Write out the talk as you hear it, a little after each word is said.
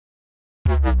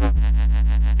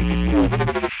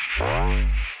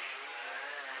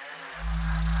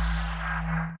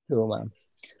Cool,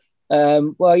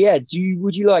 man. Well, yeah.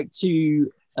 Would you like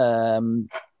to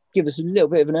give us a little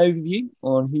bit of an overview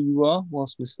on who you are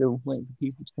whilst we're still waiting for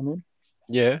people to come in?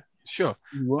 Yeah, sure.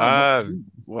 You are.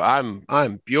 Well,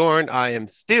 I'm Bjorn. I am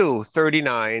still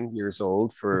 39 years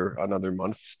old for another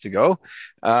month to go.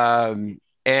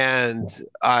 And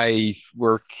I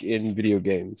work in video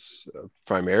games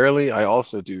primarily. I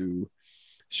also do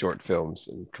short films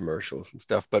and commercials and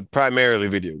stuff, but primarily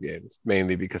video games,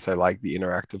 mainly because I like the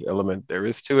interactive element there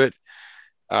is to it.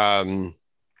 Um,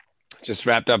 just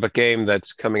wrapped up a game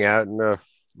that's coming out in a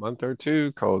month or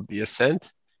two called The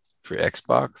Ascent for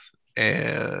Xbox.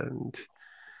 And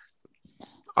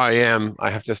I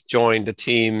have just joined a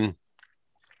team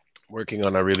working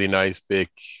on a really nice big,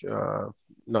 uh,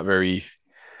 not very,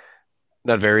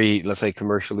 not very, let's say,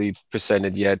 commercially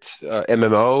presented yet,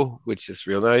 MMO, which is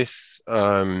real nice.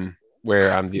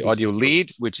 Where I'm the audio lead,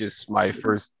 which is my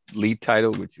first lead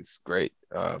title, which is great.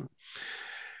 Uh,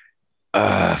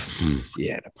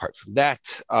 yeah, and apart from that,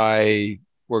 I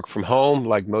work from home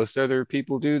like most other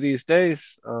people do these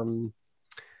days.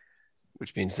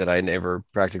 Which means that I never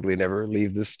practically never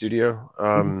leave the studio.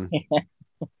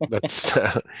 That's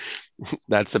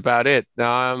that's about it.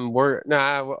 We're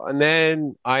now and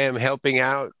then I am helping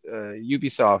out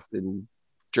Ubisoft in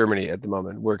Germany at the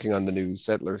moment, working on the new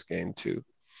Settlers game too.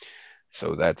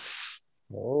 So that's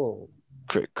Oh,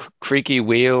 creaky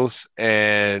wheels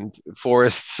and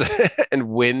forests and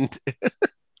wind,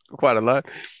 quite a lot.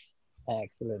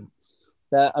 excellent.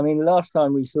 I mean, the last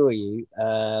time we saw you,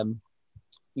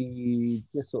 you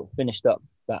just sort of finished up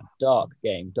that Dark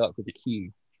game, Dark with a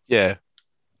Q, Yeah,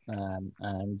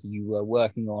 and you were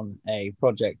working on a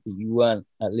project that you weren't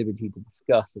at liberty to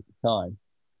discuss at the time.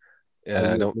 Are yeah. I you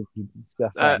at don't. liberty to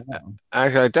discuss I, that now? I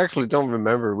actually don't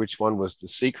remember which one was the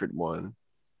secret one.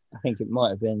 I think it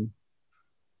might have been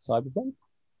Cyberpunk.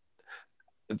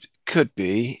 Could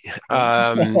be.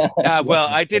 Yeah. Well,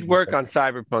 I did work on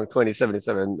Cyberpunk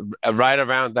 2077 right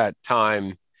around that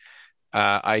time.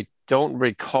 I don't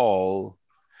recall.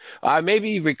 I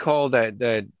maybe recall that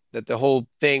the whole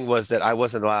thing was that I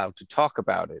wasn't allowed to talk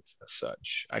about it as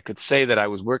such. I could say that I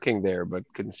was working there, but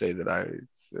couldn't say that I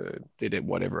did it,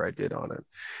 whatever I did on it.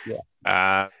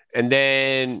 Yeah. And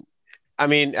then, I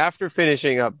mean, after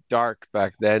finishing up Dark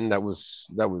back then, that was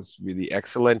really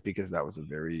excellent because that was a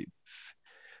very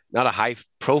not a high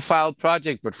profile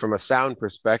project, but from a sound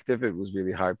perspective, it was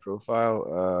really high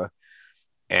profile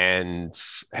and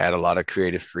had a lot of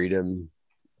creative freedom.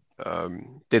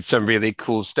 Did some really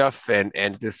cool stuff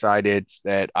and decided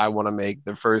that I want to make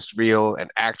the first real and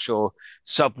actual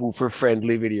subwoofer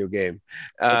friendly video game.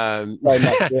 It Um, very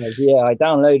much was. Yeah, I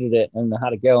downloaded it and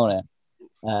had a go on it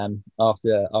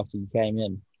after you came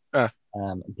in.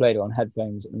 And played it on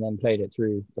headphones and then played it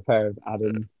through a pair of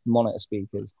Adam monitor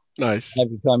speakers. nice.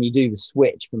 Every time you do the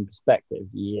switch from perspective,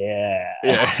 yeah.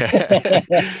 Yeah.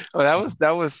 Well,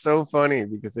 that was so funny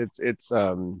because it's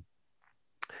the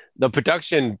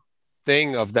production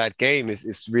thing of that game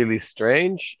is really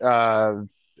strange.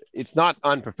 It's not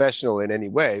unprofessional in any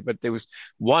way, but there was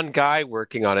one guy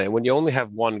working on it. And when you only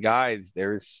have one guy,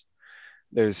 there's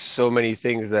so many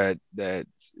things that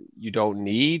you don't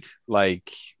need,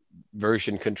 like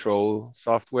version control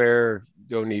software. You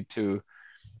don't need to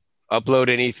upload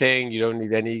anything. You don't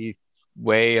need any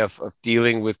way of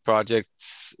dealing with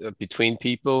projects between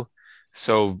people.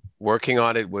 So working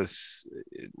on it was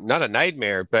not a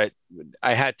nightmare, but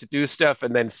I had to do stuff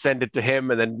and then send it to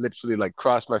him and then literally like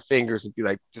cross my fingers and be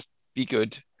like, just be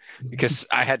good. Because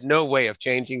I had no way of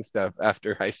changing stuff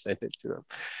after I sent it to him.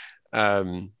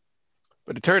 Um,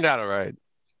 but it turned out all right.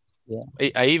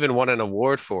 Yeah. I even won an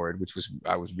award for it, which was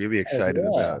I was really Oh, excited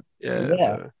yeah. about. Yeah,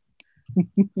 Yeah.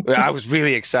 so I was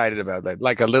really excited about that.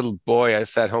 Like a little boy, I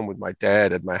sat home with my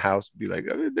dad at my house, and be like,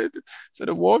 "Oh, it's an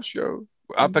award show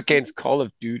up against Call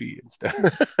of Duty and stuff."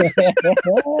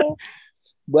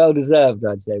 Well deserved,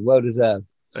 I'd say. Well deserved.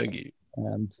 Thank you.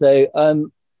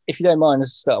 If you don't mind,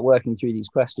 let's start working through these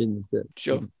questions that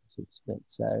Sure.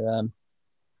 so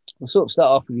we'll sort of start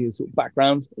off with your sort of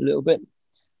background a little bit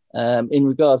in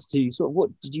regards to sort of what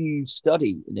did you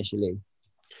study initially?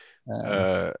 Um,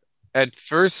 Uh, at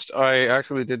first, I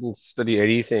actually didn't study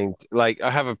anything. Like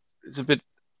I have a, it's a bit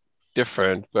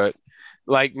different, but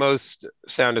like most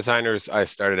sound designers, I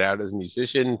started out as a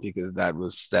musician because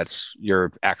that's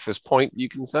your access point, you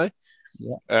can say.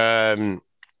 yeah. Um,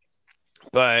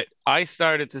 but I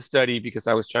started to study because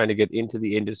I was trying to get into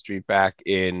the industry back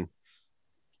in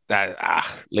that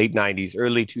late 90s,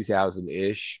 early 2000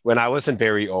 ish, when I wasn't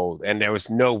very old and there was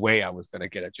no way I was going to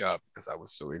get a job because I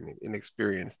was so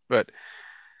inexperienced. But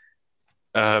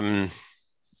um,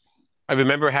 I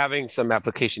remember having some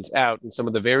applications out, and some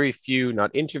of the very few,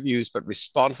 not interviews, but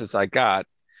responses I got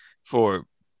for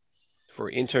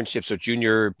internships or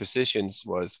junior positions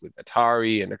was with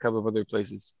Atari and a couple of other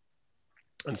places.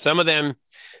 And some of them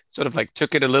sort of like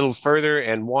took it a little further.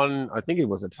 And one, I think it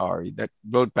was Atari, that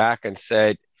wrote back and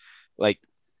said, like,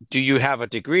 do you have a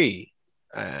degree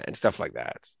and stuff like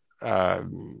that?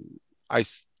 I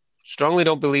strongly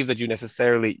don't believe that you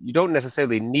don't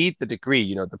necessarily need the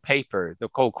degree, the paper. The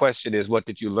whole question is, what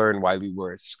did you learn while you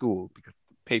were at school? Because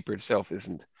the paper itself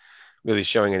isn't really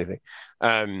showing anything.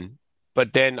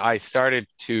 But then I started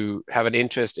to have an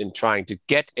interest in trying to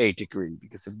get a degree,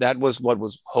 because if that was what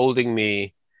was holding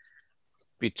me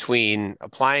between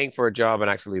applying for a job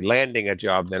and actually landing a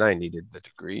job, then I needed the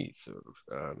degree. So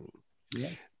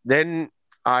then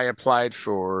I applied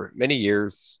for many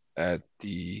years at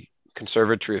the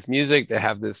Conservatory of Music. They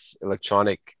have this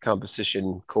electronic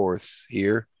composition course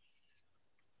here,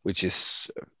 which is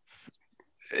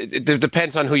it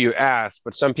depends on who you ask,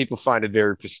 but some people find it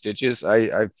very prestigious.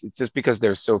 It's just because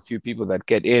there's so few people that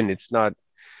get in. It's not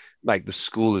like the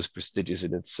school is prestigious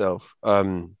in itself.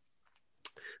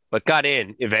 But got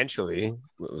in eventually.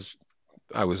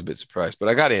 I was a bit surprised, but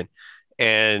I got in,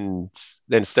 and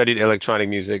then studied electronic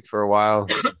music for a while.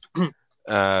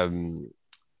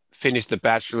 Finished the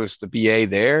bachelor's, the BA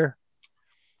there.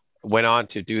 Went on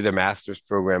to do the master's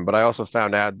program, but I also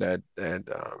found out that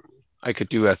I could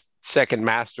do a second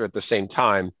master at the same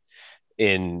time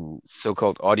in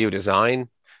so-called audio design,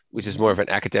 which is more of an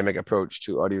academic approach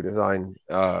to audio design,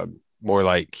 more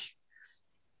like,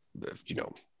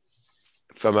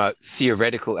 from a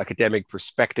theoretical academic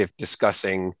perspective,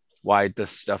 discussing why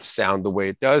does stuff sound the way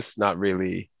it does, not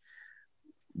really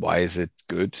why is it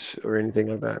good or anything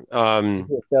like that.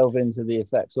 Delve into the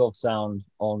effects of sound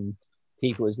on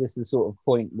people. Is this the sort of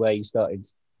point where you started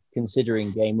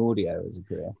considering game audio as a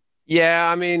career? Yeah,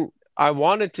 I mean, I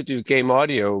wanted to do game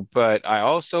audio, but I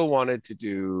also wanted to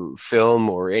do film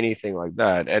or anything like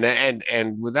that.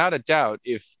 And without a doubt,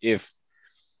 if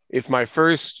my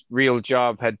first real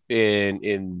job had been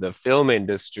in the film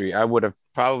industry, I would have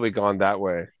probably gone that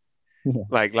way. Yeah.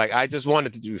 Like I just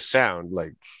wanted to do sound,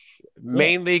 like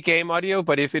mainly game audio,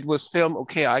 but if it was film,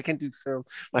 okay, I can do film.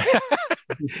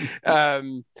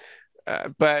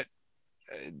 But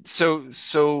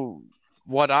so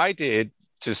what I did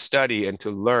to study and to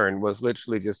learn was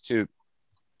literally just to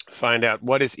find out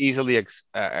what is easily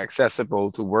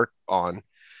accessible to work on.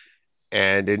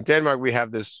 And in Denmark, we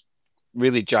have this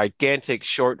really gigantic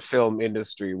short film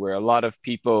industry where a lot of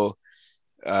people,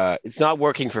 it's not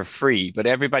working for free, but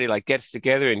everybody like gets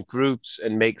together in groups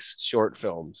and makes short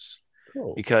films.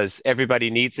 Cool. Because everybody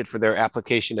needs it for their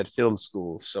application at film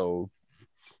school. So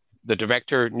the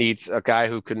director needs a guy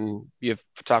who can be a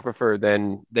photographer,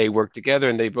 then they work together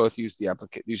and they both use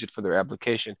it for their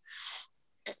application.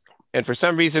 And for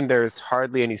some reason, there's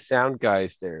hardly any sound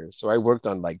guys there. So I worked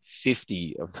on like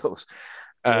 50 of those.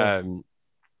 Yeah.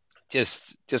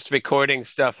 Just recording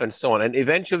stuff and so on. And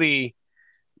eventually,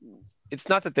 it's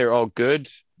not that they're all good,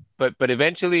 but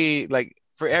eventually, like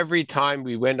for every time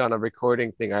we went on a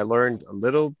recording thing, I learned a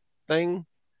little thing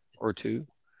or two.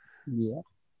 Yeah.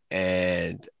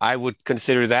 And I would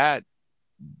consider that,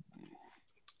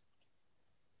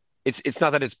 it's not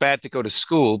that it's bad to go to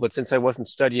school, but since I wasn't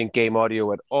studying game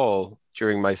audio at all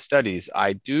during my studies,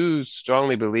 I do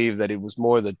strongly believe that it was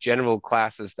more the general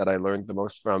classes that I learned the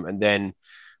most from, and then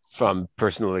from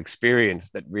personal experience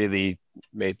that really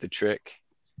made the trick.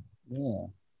 Yeah.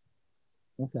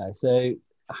 Okay. So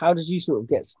how did you sort of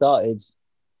get started?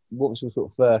 What was your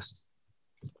sort of first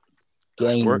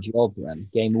job then?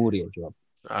 Game audio job?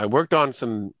 I worked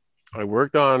on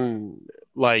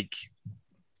like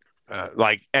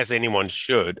as anyone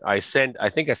should. I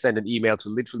think I sent an email to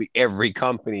literally every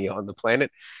company on the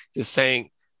planet, just saying,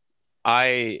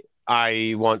 I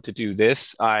want to do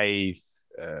this. I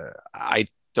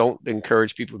don't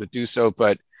encourage people to do so,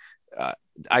 but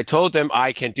I told them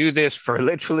I can do this for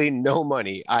literally no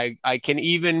money. I can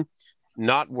even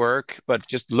not work, but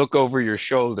just look over your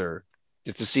shoulder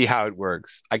just to see how it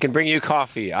works. I can bring you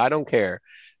coffee. I don't care.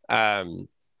 And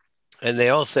they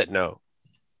all said no,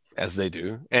 as they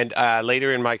do. And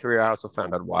later in my career, I also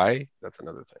found out why. That's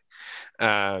another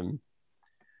thing.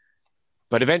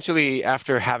 But eventually,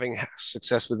 after having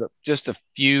success with just a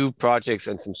few projects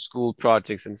and some school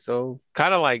projects, and so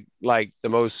kind of like the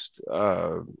most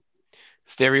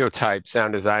stereotype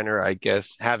sound designer, I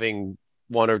guess, having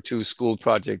one or two school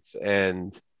projects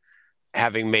and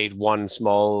having made one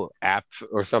small app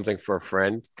or something for a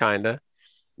friend, kind of.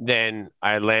 Then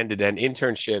I landed an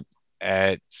internship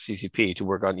at CCP to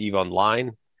work on EVE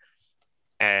Online.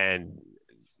 And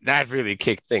that really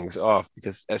kicked things off,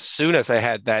 because as soon as I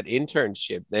had that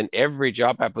internship, then every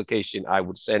job application I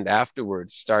would send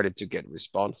afterwards started to get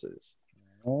responses.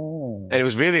 Oh. And it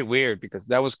was really weird because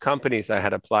that was companies I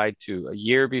had applied to a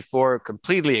year before,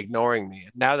 completely ignoring me.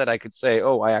 Now that I could say,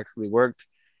 oh, I actually worked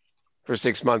for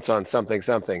 6 months on something,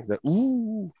 that,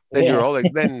 ooh, then Yeah. you're all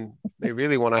like, then they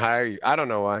really want to hire you. I don't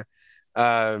know why.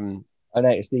 I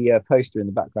noticed the poster in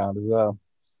the background as well.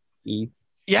 Eve.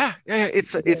 Yeah.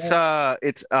 It's it's a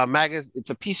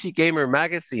PC Gamer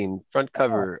magazine front Oh,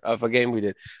 cover of a game we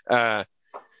did. Uh,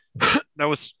 that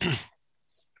was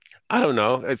I don't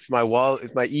know. It's my wall.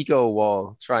 It's my ego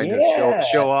wall trying to yeah.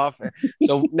 show off.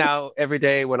 So now every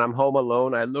day when I'm home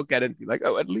alone, I look at it and be like,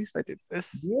 oh, at least I did this.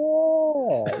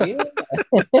 Yeah.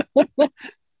 Yeah.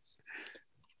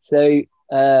 So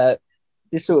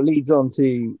this sort of leads on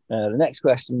to the next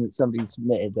question that somebody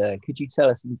submitted. Could you tell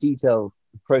us in detail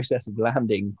the process of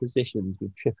landing positions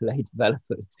with AAA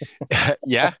developers?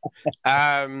 Yeah.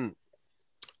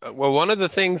 Well, one of the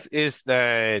things is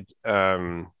that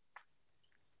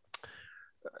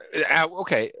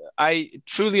okay, I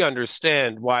truly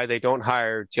understand why they don't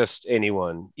hire just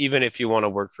anyone, even if you want to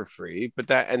work for free. But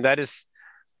that is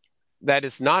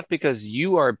not because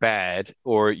you are bad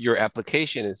or your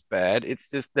application is bad. It's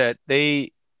just that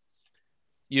you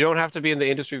don't have to be in the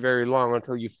industry very long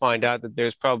until you find out that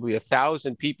there's probably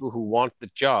 1,000 people who want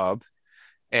the job,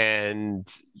 and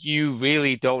you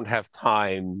really don't have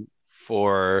time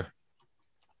for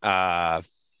uh,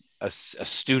 a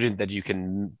student that you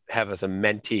can have as a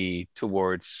mentee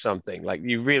towards something. Like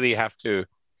you really have to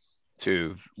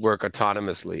work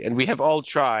autonomously. And we have all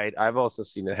tried. I've also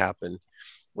seen it happen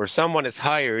where someone is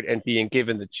hired and being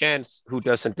given the chance who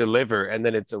doesn't deliver, and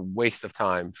then it's a waste of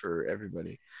time for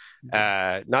everybody.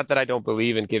 Not that I don't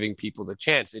believe in giving people the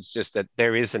chance. It's just that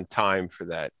there isn't time for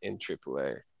that in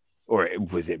AAA or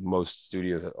with it, most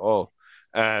studios at all.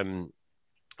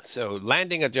 So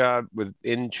landing a job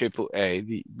within AAA,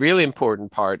 the really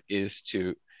important part is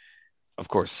to, of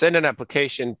course, send an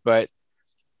application, but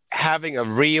having a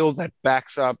reel that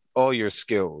backs up all your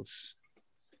skills.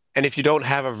 And if you don't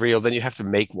have a reel, then you have to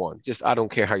make one. Just I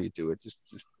don't care how you do it, just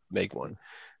make one.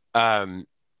 Um,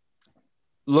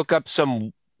 look up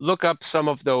some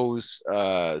of those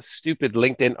stupid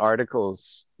LinkedIn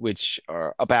articles which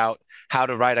are about how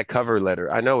to write a cover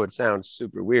letter. I know it sounds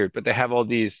super weird, but they have all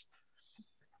these,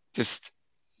 just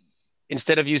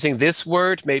instead of using this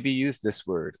word, maybe use this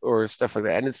word or stuff like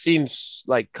that. And it seems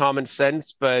like common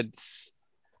sense, but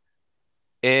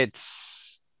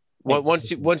it's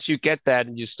once you get that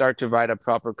and you start to write a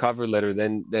proper cover letter,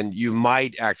 then you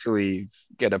might actually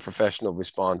get a professional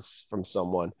response from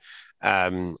someone.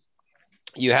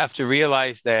 You have to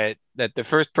realize that the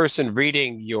first person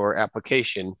reading your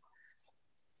application,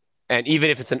 and even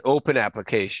if it's an open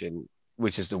application,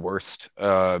 which is the worst,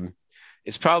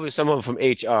 it's probably someone from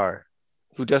HR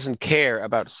who doesn't care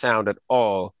about sound at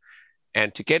all.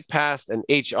 And to get past an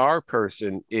HR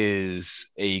person is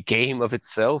a game of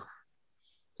itself.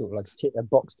 Sort of like a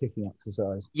box ticking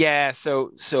exercise. Yeah,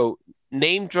 so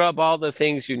name drop all the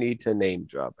things you need to name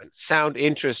drop and sound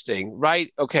interesting,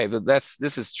 right? Okay, but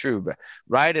this is true, but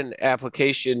write an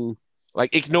application,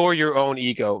 like ignore your own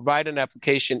ego. Write an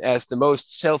application as the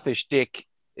most selfish dick,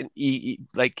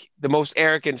 like the most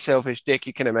arrogant selfish dick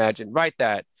you can imagine. Write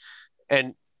that,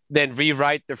 and then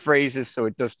rewrite the phrases so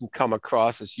it doesn't come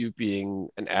across as you being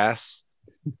an ass.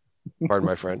 Pardon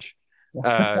my French.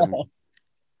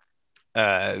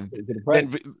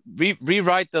 Then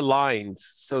rewrite the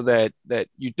lines so that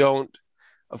you don't,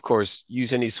 of course,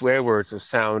 use any swear words or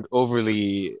sound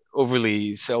overly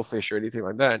selfish or anything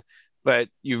like that. But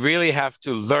you really have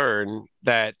to learn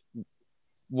that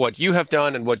what you have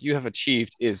done and what you have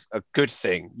achieved is a good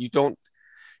thing. You don't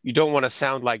want to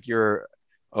sound like you're,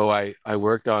 oh, I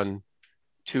worked on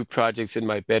 2 projects in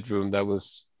my bedroom. That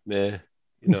was meh,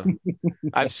 you know.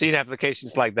 I've seen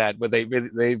applications like that where they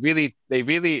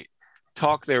really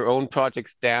talk their own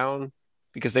projects down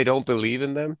because they don't believe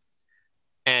in them.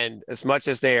 And as much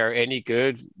as they are any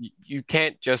good, you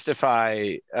can't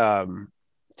justify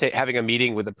having a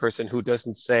meeting with a person who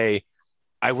doesn't say,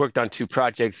 I worked on 2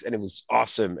 projects and it was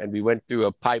awesome. And we went through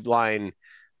a pipeline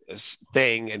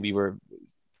thing and we were,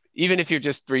 even if you're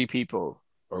just 3 people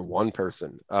or 1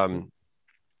 person.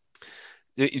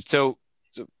 So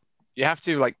you have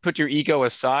to like put your ego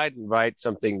aside and write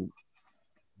something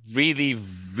really,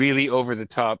 really over the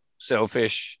top,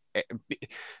 selfish.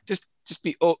 Just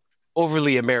be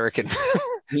overly American.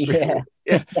 Yeah.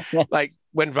 Yeah, like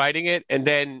when writing it, and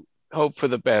then hope for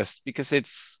the best,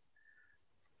 because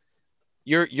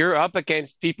you're up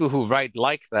against people who write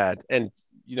like that, and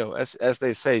you know, as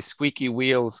they say, squeaky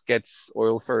wheels gets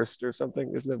oil first or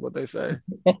something, isn't it what they say?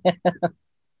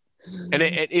 And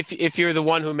if you're the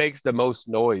one who makes the most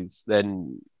noise,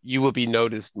 then you will be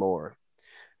noticed more.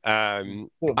 Sort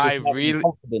of I just having really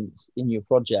confidence in your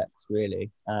projects,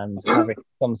 really, and having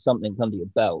something under your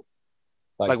belt.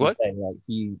 Like you what? say, like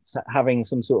you having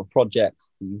some sort of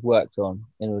projects that you've worked on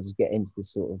in order to get into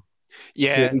this sort of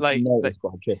Yeah, noticed by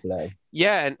AAA.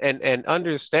 yeah, and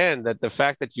understand that the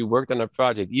fact that you worked on a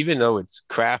project, even though it's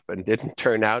crap and didn't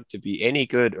turn out to be any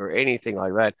good or anything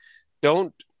like that,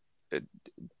 don't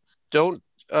don't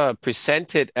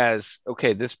present it as,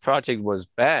 okay, this project was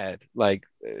bad. Like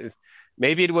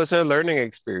maybe it was a learning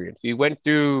experience. We went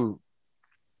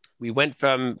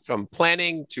from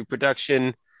planning to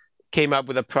production, came up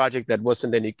with a project that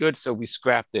wasn't any good, so we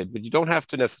scrapped it. But you don't have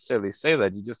to necessarily say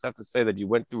that. You just have to say that you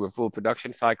went through a full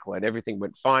production cycle and everything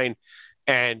went fine,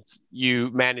 and you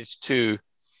managed to,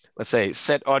 let's say,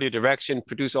 set audio direction,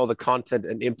 produce all the content,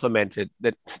 and implement it.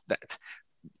 That That's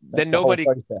then the whole nobody.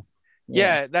 process.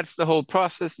 Yeah, that's the whole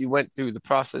process. You went through the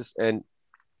process, and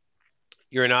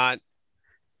you're not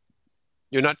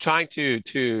trying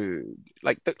to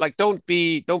like don't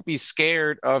be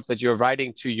scared of that you're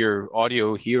writing to your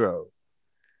audio hero.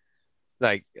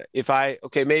 Like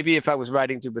maybe if I was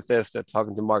writing to Bethesda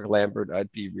talking to Mark Lambert,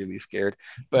 I'd be really scared.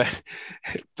 But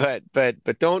but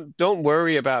don't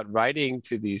worry about writing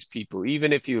to these people,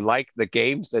 even if you like the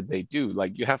games that they do.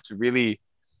 Like you have to really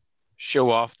show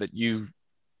off that you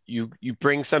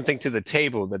bring something to the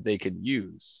table that they can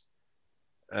use.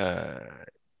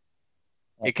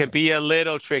 It can be a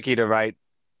little tricky to write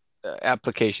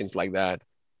applications like that.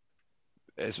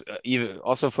 Even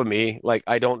also for me, like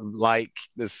I don't like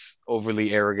this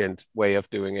overly arrogant way of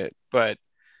doing it, but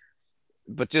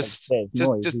just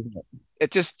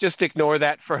ignore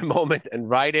that for a moment and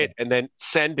write it and then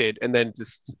send it and then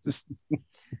just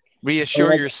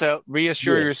reassure yourself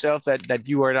that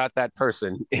you are not that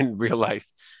person in real life.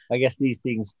 I guess these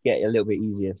things get a little bit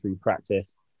easier through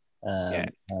practice. Yeah.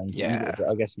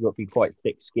 I guess you've got to be quite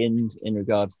thick-skinned in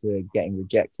regards to getting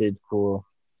rejected for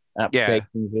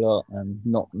applications a lot, and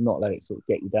not let it sort of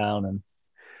get you down, and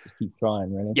just keep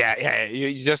trying, really. Yeah.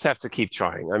 You just have to keep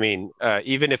trying. I mean,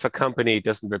 even if a company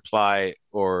doesn't reply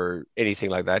or anything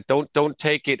like that, don't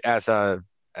take it as a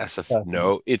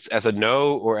no. It's as a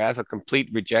no or as a complete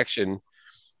rejection.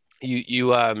 You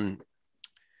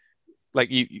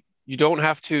like you don't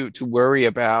have to worry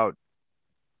about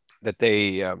that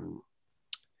they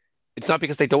it's not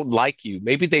because they don't like you.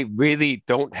 Maybe they really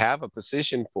don't have a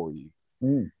position for you.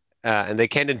 And they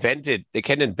can't invent it. They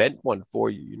can't invent one for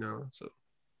you, you know. So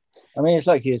I mean, it's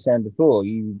like you were saying before,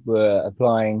 you were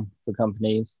applying for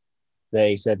companies,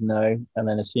 they said no, and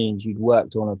then as soon as you'd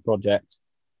worked on a project,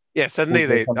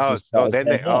 suddenly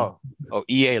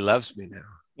EA loves me now.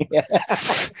 Yeah.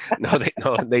 No,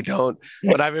 they don't.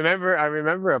 But I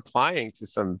remember applying to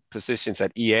some positions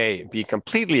at EA and being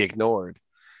completely ignored.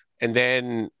 And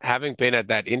then having been at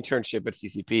that internship at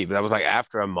CCP, but that was like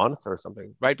after a month or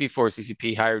something, right before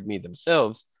CCP hired me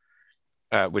themselves,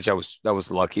 which that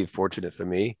was lucky, fortunate for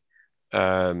me.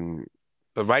 But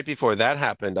right before that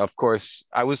happened, of course,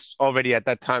 I was already at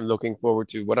that time looking forward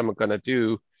to what I'm going to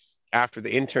do after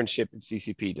the internship at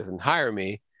CCP doesn't hire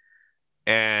me.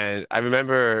 And I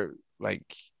remember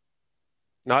like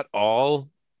not all,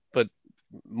 but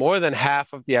more than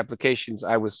half of the applications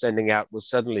I was sending out was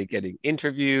suddenly getting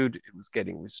interviewed. It was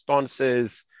getting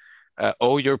responses.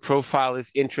 Your profile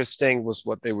is interesting was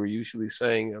what they were usually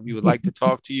saying. We would like to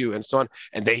talk to you and so on.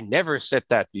 And they never said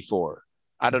that before.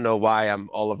 I don't know why I'm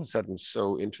all of a sudden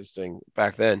so interesting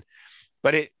back then,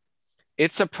 but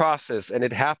it's a process and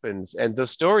it happens. And the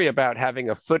story about having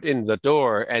a foot in the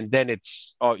door and then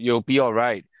you'll be all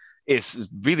right is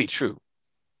really true.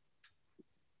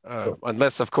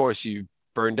 Unless, of course, you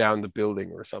burn down the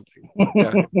building or something.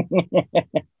 Yeah.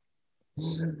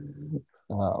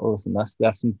 Awesome.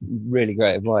 That's some really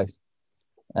great advice.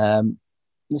 The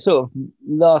sort of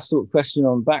last sort of question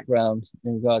on background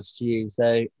in regards to you.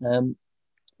 So,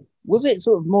 was it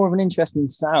sort of more of an interest in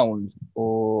sound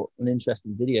or an interest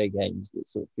in video games that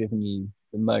sort of driven you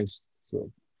the most to sort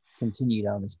of continue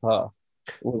down this path,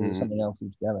 or was it something else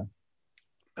altogether?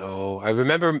 Oh, I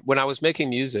remember when I was making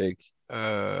music,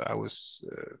 I was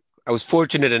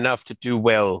fortunate enough to do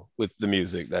well with the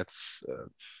music. That's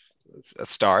a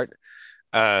start.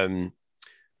 But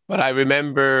I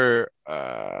remember,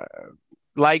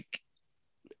 like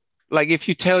if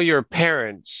you tell your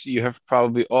parents, you have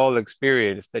probably all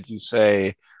experienced that you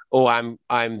say, "Oh,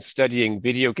 I'm studying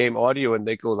video game audio," and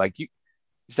they go like,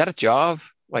 "Is that a job?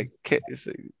 Like,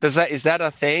 is that a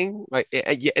thing? Like,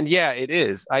 and yeah, it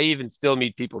is. I even still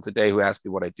meet people today who ask me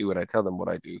what I do, and I tell them what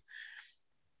I do,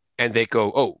 and they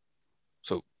go, "Oh,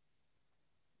 so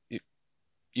you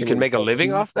So what can you make a living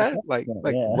say? off that? Like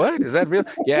Yeah. what? Is that real?"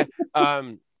 Yeah.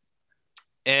 Um,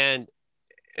 and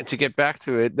to get back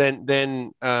to it,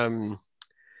 then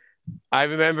I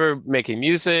remember making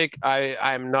music.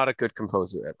 I'm not a good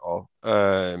composer at all.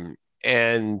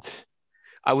 And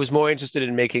I was more interested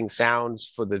in making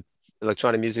sounds for the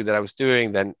electronic music that I was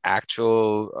doing than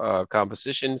actual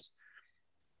compositions.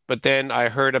 But then I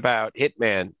heard about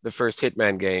Hitman, the first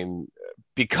Hitman game,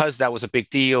 because that was a big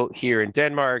deal here in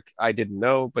Denmark. I didn't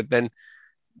know, but then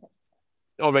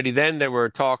already then there were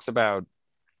talks about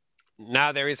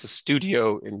now there is a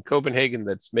studio in Copenhagen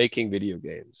that's making video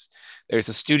games. There's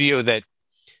a studio that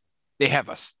they have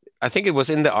I think it was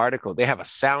in the article, they have a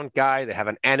sound guy, they have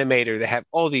an animator, they have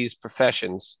all these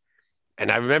professions.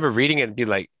 And I remember reading it and be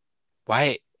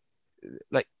why,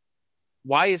 like,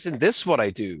 why isn't this what I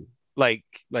do? Like,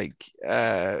 like,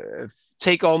 uh,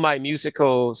 take all my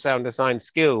musical sound design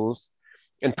skills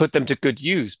and put them to good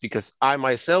use because I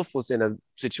myself was in a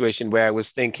situation where I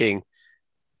was thinking,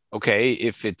 okay,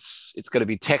 if it's going to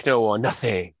be techno or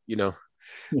nothing, you know.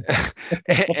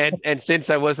 And since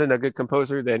I wasn't a good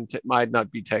composer, then might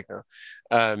not be techno.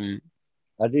 Um,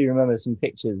 I do remember some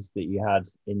pictures that you had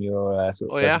in your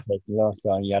sort of oh yeah, presentation last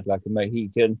time. You had like a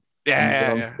Mohican and yeah, you were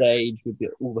yeah, on yeah. stage with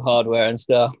all the hardware and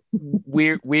stuff.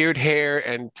 Weird hair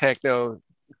and techno,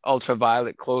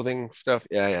 ultraviolet clothing stuff.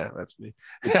 Yeah, yeah, that's me.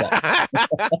 Good time.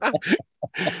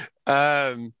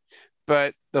 um,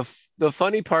 but the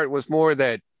funny part was more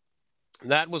that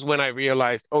that was when I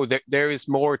realized, oh, there is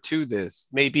more to this.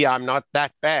 Maybe I'm not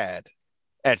that bad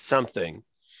at something.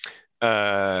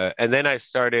 And then I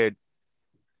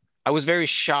was very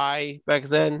shy back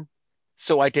then.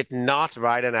 So I did not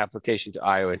write an application to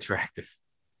IO Interactive,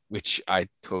 which I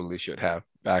totally should have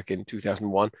back in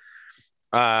 2001.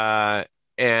 Uh,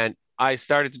 and I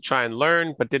started to try and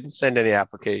learn, but didn't send any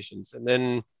applications. And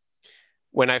then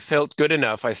when I felt good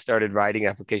enough, I started writing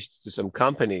applications to some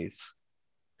companies.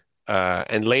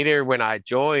 And later, when I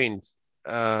joined,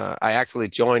 I actually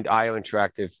joined IO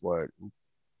Interactive, what,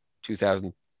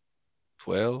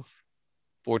 2012,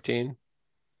 14,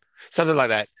 something like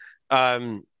that.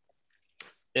 Um,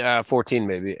 yeah, 14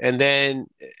 maybe. And then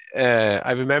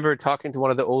I remember talking to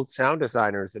one of the old sound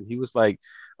designers, and he was like,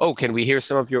 "Oh, can we hear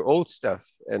some of your old stuff?"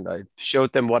 And I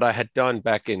showed them what I had done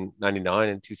back in 99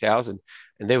 and 2000.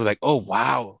 And they were like, "Oh,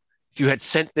 wow. If you had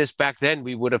sent this back then,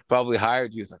 we would have probably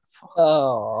hired you." It's like, fuck.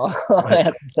 Oh, I Like,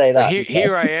 had to say so that.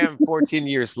 here I am 14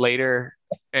 years later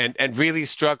and really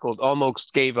struggled,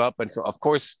 almost gave up. And so, of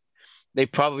course, they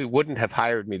probably wouldn't have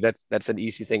hired me. That's an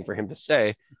easy thing for him to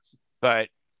say. But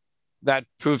that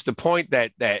proves the point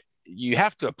that you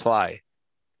have to apply.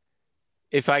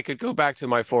 If I could go back to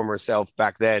my former self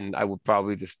back then, I would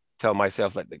probably just tell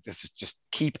myself that like, just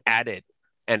keep at it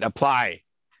and apply.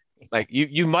 Like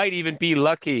you might even be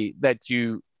lucky that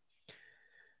you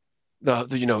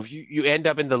end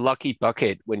up in the lucky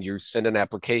bucket when you send an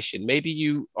application. Maybe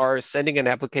you are sending an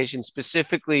application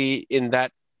specifically in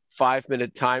that 5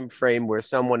 minute time frame where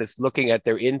someone is looking at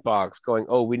their inbox going,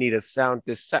 oh, we need a sound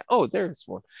this oh, there's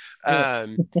one. Yeah.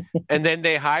 And then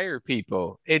they hire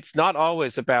people. It's not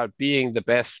always about being the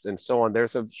best and so on.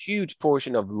 There's a huge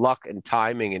portion of luck and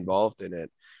timing involved in it.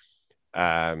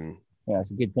 um, Yeah,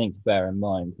 it's a good thing to bear in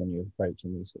mind when you're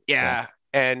approaching these sorts of stuff.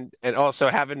 yeah, and also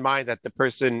have in mind that the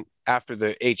person after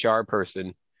the HR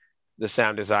person, the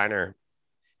sound designer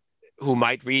who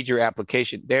might read your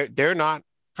application, they're not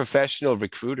professional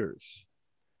recruiters.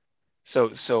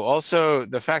 So also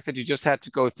the fact that you just had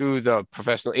to go through the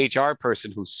professional HR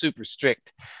person who's super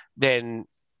strict, then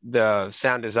the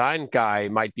sound design guy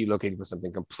might be looking for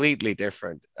something completely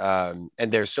different,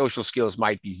 and their social skills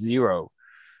might be zero.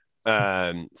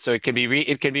 So it can be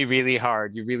really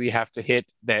hard. You really have to hit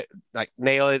that, like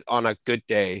nail it on a good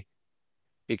day,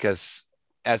 because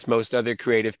as most other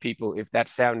creative people, if that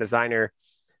sound designer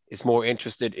is more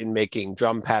interested in making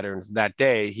drum patterns that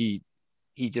day, he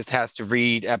just has to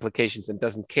read applications and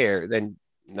doesn't care, then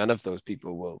none of those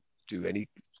people will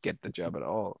get the job at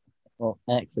all. Well,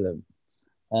 excellent.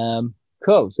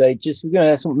 Cool. So just we're going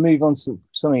to sort of move on to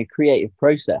something a creative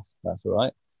process. If that's all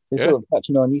right. So Yeah. sort of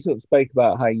touching on, you sort of spoke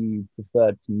about how you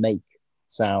preferred to make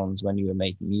sounds when you were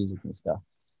making music and stuff.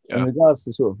 In Yeah. regards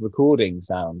to sort of recording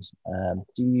sounds,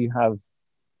 do you have?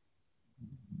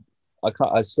 I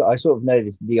can't. I sort of know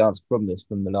the answer from this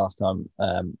from the last time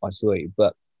I saw you,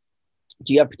 but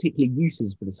do you have particular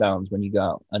uses for the sounds when you go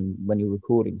out and when you're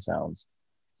recording sounds?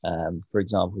 For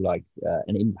example, like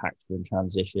an impact from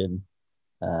transition,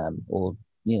 or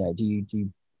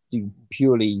do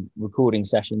purely recording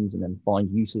sessions and then find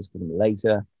uses for them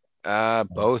later?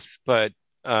 Both, but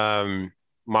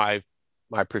my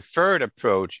my preferred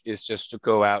approach is just to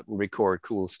go out and record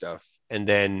cool stuff and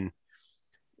then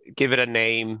give it a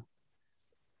name,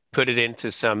 put it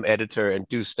into some editor and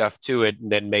do stuff to it,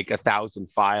 and then make 1,000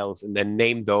 files and then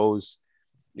name those,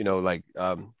 like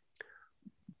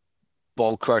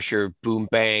Ball Crusher, Boom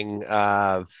Bang,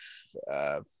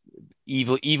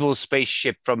 evil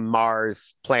spaceship from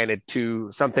Mars, Planet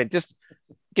 2, something. Just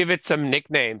give it some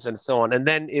nicknames and so on. And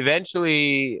then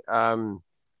eventually,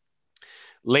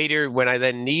 later, when I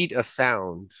then need a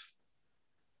sound,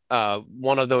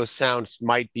 one of those sounds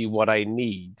might be what I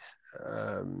need.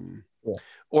 Yeah.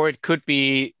 Or it could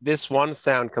be this one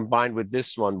sound combined with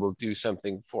this one will do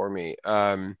something for me.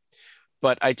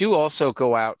 But I do also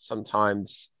go out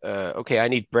sometimes. Okay, I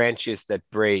need branches that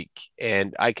break,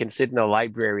 and I can sit in a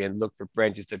library and look for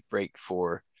branches that break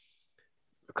for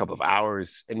a couple of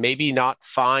hours and maybe not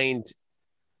find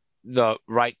the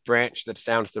right branch that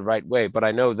sounds the right way. But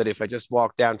I know that if I just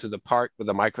walk down to the park with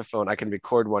a microphone, I can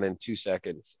record one in 2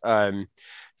 seconds.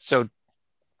 So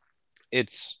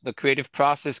it's the creative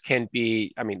process can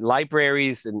be, I mean,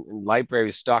 libraries and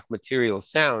library stock material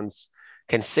sounds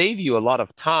can save you a lot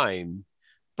of time,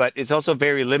 but it's also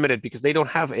very limited because they don't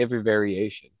have every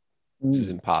variation, which is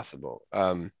impossible.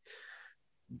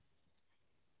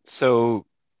 So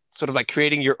sort of like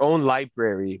creating your own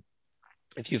library.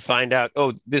 If you find out,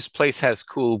 oh, this place has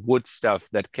cool wood stuff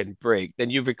that can break, then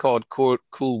you record cool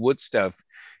wood stuff,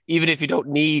 even if you don't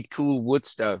need cool wood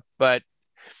stuff. But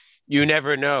you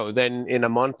never know. Then in a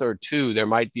month or two, there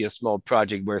might be a small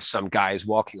project where some guy is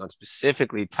walking on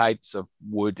specifically types of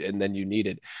wood, and then you need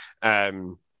it.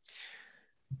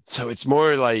 So it's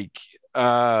more like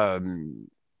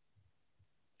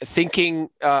thinking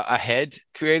ahead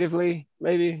creatively,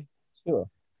 maybe. Sure.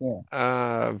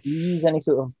 Yeah. Do you use any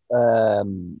sort of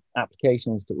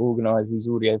applications to organize these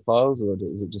audio files, or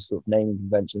is it just sort of naming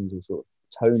conventions or sort of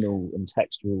tonal and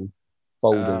textual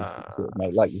folders sort of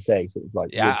make, like you say, sort of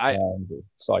like wood sounds or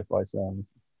sci-fi sounds?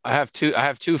 I have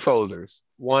two folders.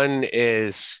 One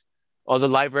is all the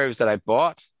libraries that I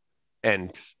bought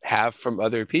and have from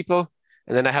other people.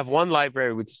 And then I have one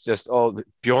library which is just all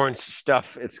Bjorn's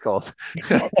stuff, it's called.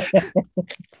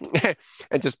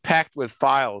 And just packed with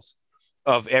files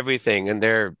of everything. And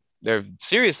they're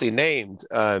seriously named.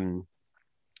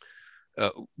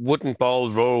 Wooden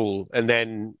ball roll, and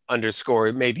then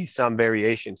underscore maybe some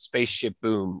variation, spaceship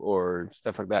boom or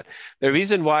stuff like that. The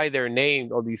reason why they're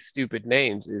named all these stupid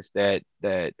names is that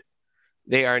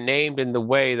they are named in the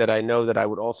way that I know that I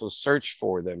would also search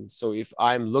for them. So if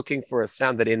I'm looking for a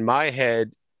sound that in my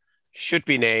head should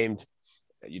be named,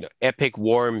 epic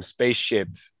warm spaceship,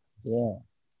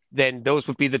 then those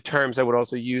would be the terms I would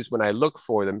also use when I look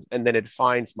for them, and then it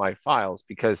finds my files.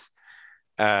 Because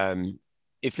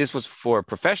if this was for a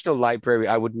professional library,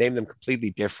 I would name them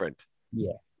completely different.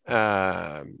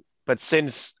 But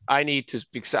since I need to,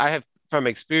 because I have from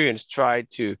experience tried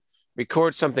to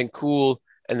record something cool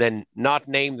and then not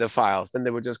name the files, then they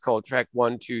were just called track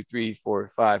 1, 2, 3,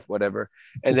 4, 5, whatever.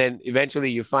 And then eventually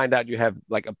you find out you have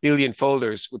like a billion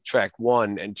folders with track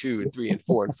 1 and 2 and 3 and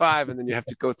 4 and 5, and then you have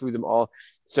to go through them all.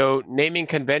 So naming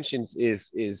conventions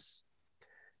is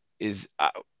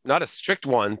not a strict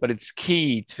one, but it's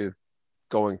key to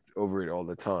going over it all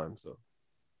the time. So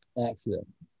excellent.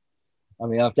 I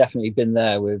mean, I've definitely been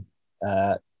there with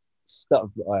stuff.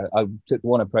 I took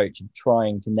one approach of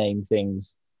trying to name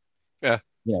things,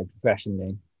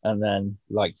 professionally, and then,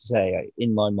 like you say,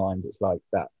 in my mind, it's like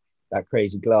that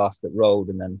crazy glass that rolled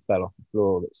and then fell off the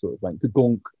floor that sort of went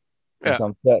gunk. So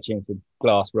I'm searching for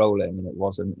glass rolling, and it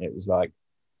wasn't. It was like,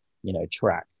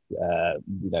 track, or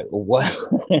what?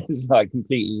 It's like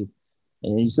completely,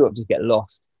 and you sort of just get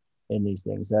lost in these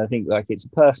things. And I think like it's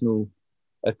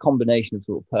a combination of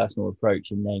sort of personal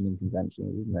approach and naming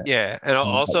conventions, isn't it? Yeah, and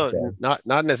also not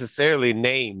necessarily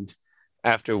named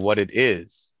after what it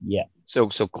is. Yeah. So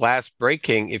glass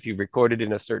breaking, if you record it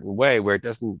in a certain way where it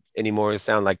doesn't anymore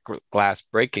sound like glass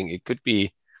breaking, it could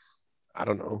be, I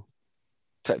don't know,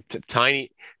 tiny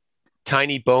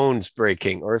bones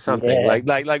breaking or something.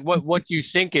 Like what you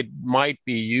think it might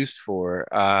be used for.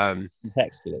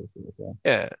 Contextually.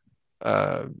 Yeah.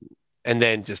 And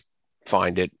then just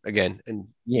find it again and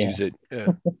use it.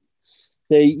 Yeah.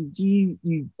 So do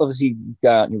you obviously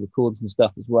go out and you record some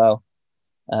stuff as well,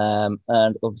 and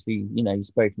obviously you've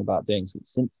spoken about doing sort of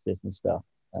synthesis and stuff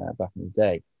back in the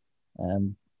day.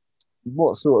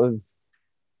 What sort of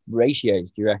ratios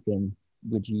do you reckon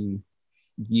would you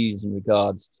use in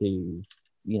regards to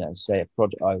say a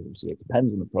project? Obviously it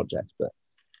depends on the project, but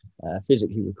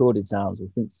physically recorded sounds or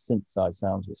synthesized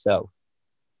sounds yourself,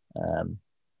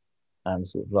 and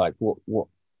sort of like what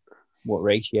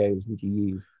ratios would you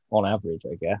use on average,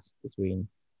 I guess, between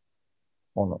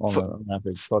on an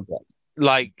average project?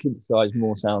 Like synthesize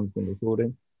more sounds than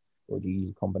recording, or do you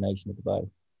use a combination of the both?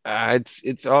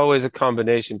 it's always a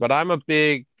combination, but I'm a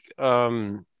big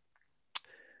fan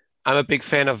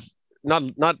of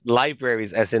not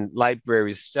libraries as in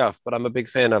library stuff, but I'm a big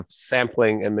fan of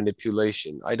sampling and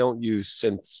manipulation. I don't use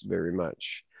synths very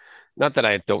much. Not that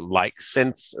I don't like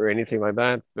synths or anything like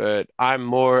that, but I'm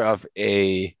more of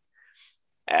a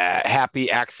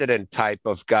happy accident type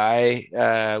of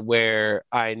guy, where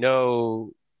I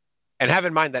know and have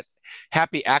in mind that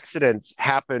happy accidents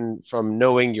happen from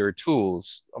knowing your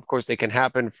tools. Of course, they can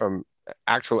happen from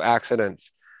actual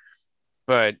accidents,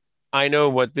 but I know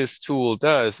what this tool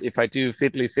does. If I do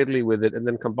fiddly fiddly with it and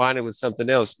then combine it with something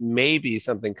else, maybe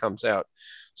something comes out.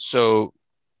 So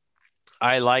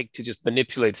I like to just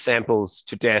manipulate samples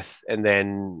to death, and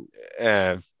then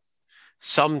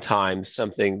sometimes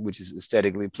something which is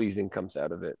aesthetically pleasing comes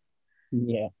out of it.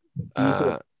 Yeah. Do you sort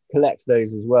of collect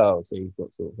those as well? So you've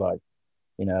got sort of like,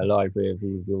 a library of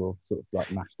all of your sort of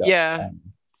like mashed up. Yeah.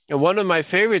 And one of my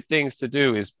favorite things to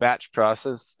do is batch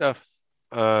process stuff.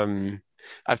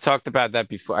 I've talked about that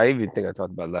before. I even think I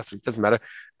talked about it last week. Doesn't matter.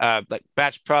 Like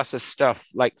batch process stuff,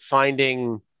 like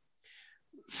finding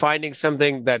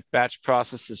something that batch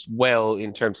processes well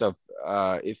in terms of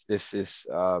if this is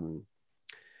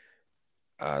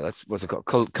that's what's it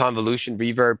called, convolution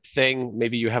reverb thing.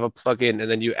 Maybe you have a plugin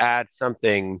and then you add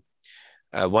something.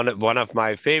 One of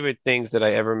my favorite things that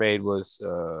I ever made was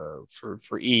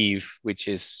for Eve, which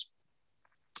is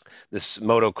this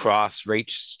motocross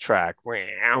race track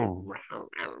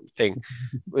thing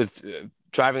with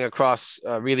driving across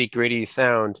a really gritty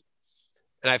sound.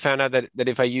 And I found out that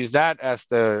if I use that as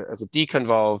a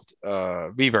deconvolved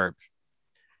reverb,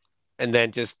 and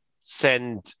then just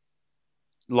send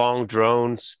long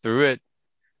drones through it,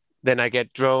 then I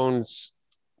get drones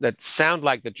that sound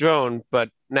like the drone, but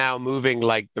now moving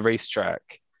like the racetrack.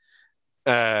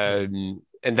 And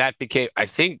that became, I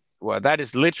think, well, that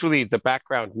is literally the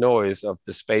background noise of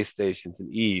the space stations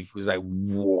in Eve. It was like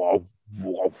whoa,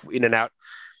 whoa, in and out.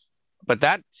 But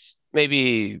that's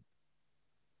maybe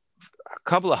a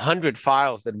couple of hundred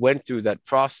files that went through that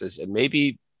process, and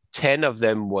maybe 10 of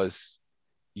them was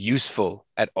useful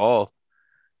at all.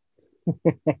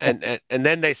 and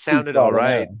then they sounded all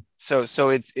right. So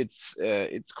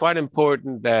it's quite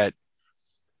important that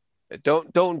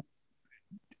don't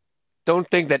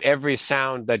think that every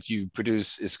sound that you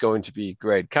produce is going to be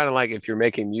great. Kind of like if you're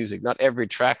making music, not every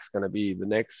track's going to be the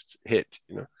next hit,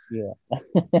 Yeah,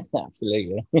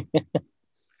 absolutely.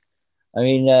 I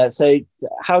mean, so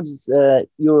how does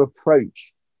your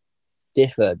approach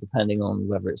differ depending on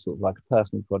whether it's sort of like a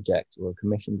personal project or a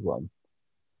commissioned one?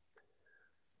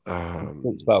 You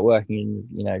talked about working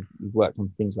in, you've worked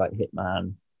on things like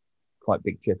Hitman, quite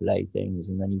big AAA things,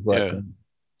 and then you've worked on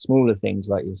smaller things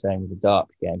like you're saying with the Dark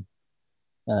game.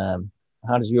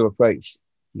 How does your approach,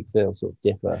 you feel, sort of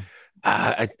differ?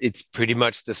 It's pretty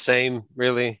much the same,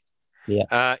 really.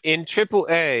 Yeah. In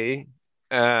AAA,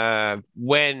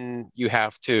 when you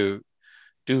have to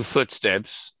do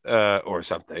footsteps or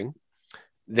something,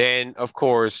 then of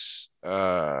course,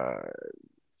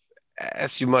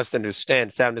 as you must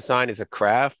understand, sound design is a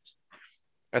craft.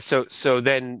 So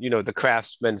then the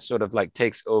craftsman sort of like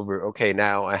takes over. Okay,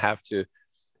 now I have to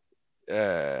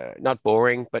not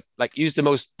boring, but like use the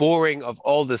most boring of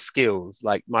all the skills,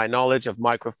 like my knowledge of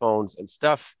microphones and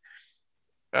stuff.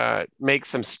 Make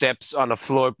some steps on a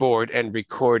floorboard and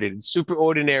record it. It's super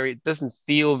ordinary. It doesn't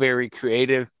feel very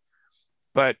creative,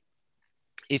 but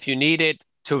if you need it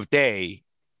today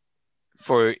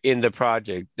for in the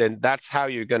project, then that's how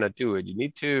you're gonna do it. You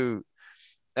need to.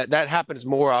 That happens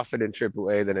more often in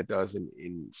AAA than it does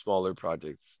in smaller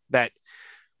projects. That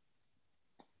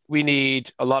we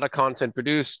need a lot of content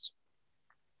produced,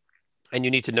 and you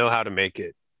need to know how to make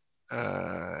it.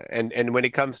 And when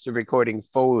it comes to recording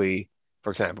Foley,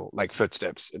 for example, like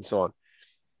footsteps and so on,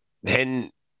 then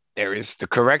there is the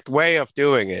correct way of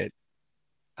doing it,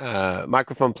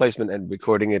 microphone placement and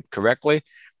recording it correctly.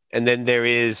 And then there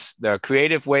is the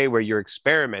creative way where you're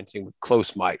experimenting with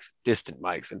close mics, distant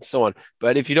mics, and so on.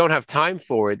 But if you don't have time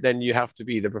for it, then you have to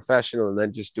be the professional and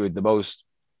then just do it the most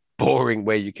boring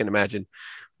way you can imagine.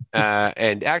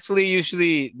 And actually,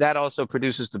 usually that also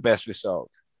produces the best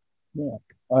result. Yeah.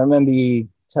 I remember you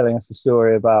telling us a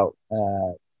story about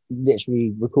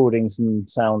literally recording some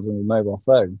sounds on your mobile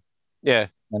phone. Yeah.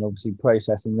 And obviously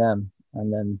processing them,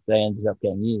 and then they ended up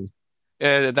getting used.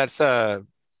 Yeah, that's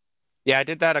Yeah, I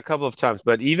did that a couple of times,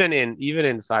 but even in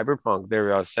Cyberpunk,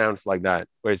 there are sounds like that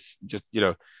where it's just,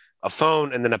 a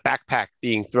phone and then a backpack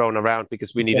being thrown around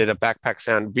because we Yeah, needed a backpack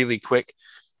sound really quick.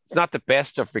 It's not the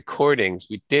best of recordings.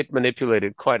 We did manipulate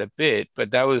it quite a bit, but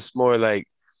that was more like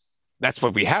that's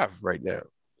what we have right now.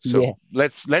 So yeah,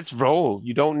 let's roll.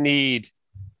 You don't need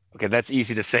Okay, that's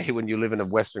easy to say when you live in a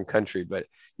Western country, but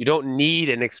you don't need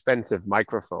an expensive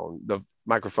microphone. The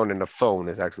microphone in the phone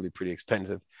is actually pretty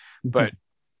expensive, but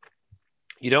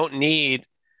you don't need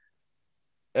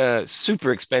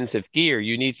super expensive gear.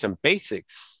 You need some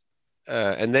basics,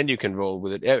 and then you can roll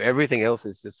with it. Everything else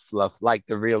is just fluff, like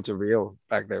the reel to reel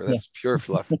back there. yeah. That's pure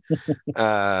fluff,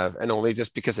 and only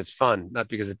just because it's fun, not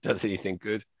because it does anything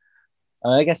good.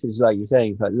 And I guess it's like you say,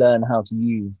 it's like learn how to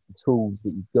use the tools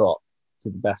that you've got to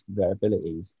the best of their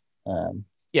abilities. Yeah, and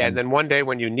And then one day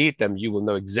when you need them, you will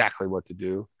know exactly what to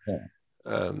do. yeah,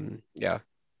 Yeah.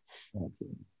 that's it.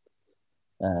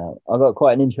 I've got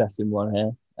quite an interesting one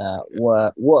here.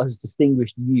 What has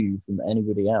distinguished you from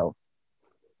anybody else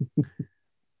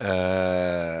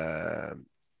Uh,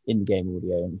 in the game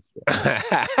audio industry?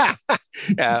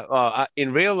 yeah, well,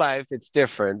 in real life it's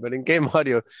different, but in game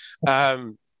audio,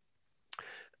 um,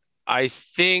 I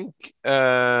think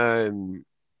um,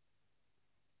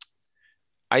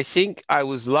 I think I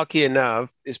was lucky enough,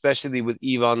 especially with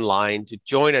Eve Online, to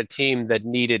join a team that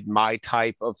needed my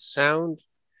type of sound.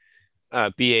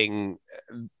 Being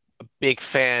a big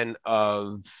fan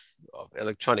of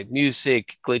electronic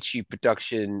music, glitchy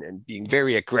production, and being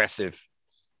very aggressive,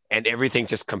 and everything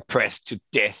just compressed to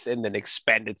death and then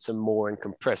expanded some more and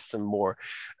compressed some more.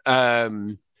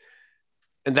 Um,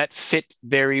 and that fit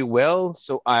very well.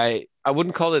 So I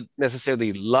wouldn't call it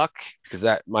necessarily luck because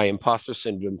that my imposter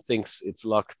syndrome thinks it's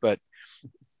luck, but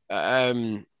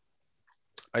um,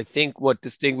 I think what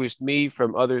distinguished me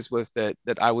from others was that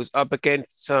I was up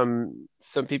against some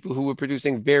people who were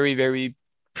producing very, very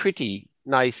pretty,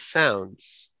 nice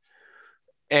sounds,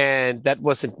 and that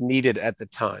wasn't needed at the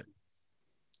time.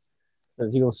 So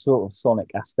it's your sort of sonic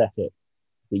aesthetic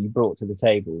that you brought to the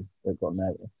table that got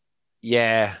noticed.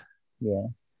 Yeah, Yeah.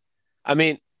 I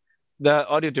mean, the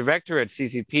audio director at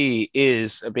CCP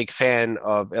is a big fan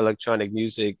of electronic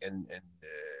music and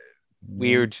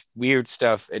Mm. weird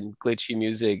stuff and glitchy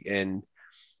music and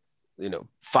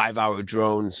 5-hour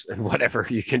drones and whatever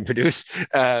you can produce.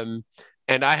 And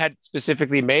I had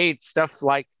specifically made stuff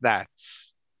like that.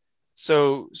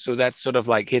 So that sort of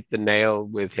like hit the nail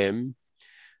with him.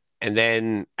 And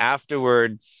then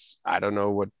afterwards, I don't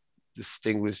know what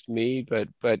distinguished me, but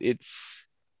it's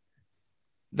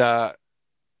the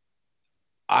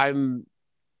I'm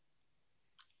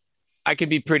I can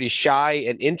be pretty shy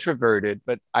and introverted,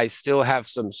 but I still have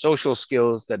some social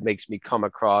skills that makes me come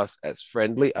across as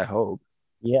friendly, I hope.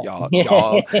 Yeah.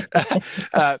 Y'all.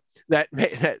 uh, that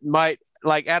might,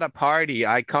 like, at a party,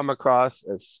 I come across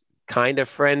as kind of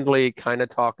friendly, kind of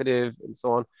talkative, and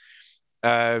so on.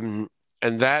 Um,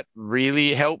 and that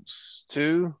really helps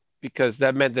too, because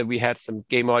that meant that we had some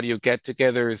game audio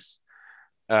get-togethers.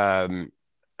 Um,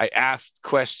 I asked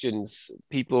questions.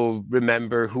 People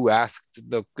remember who asked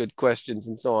the good questions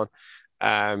and so on.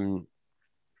 Um,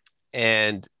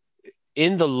 and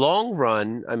in the long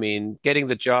run, I mean, getting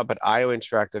the job at IO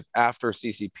Interactive after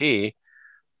CCP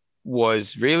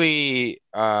was really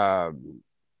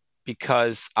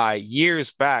because I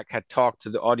years back had talked to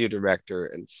the audio director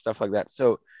and stuff like that.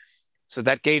 So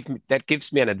that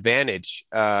gives me an advantage.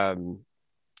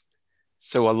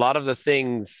 So a lot of the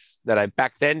things that I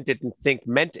back then didn't think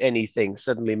meant anything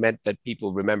suddenly meant that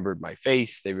people remembered my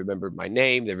face, they remembered my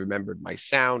name, they remembered my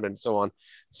sound, and so on.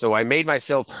 So I made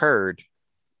myself heard,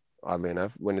 oddly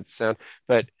enough, when it's sound,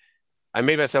 but I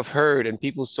made myself heard, and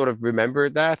people sort of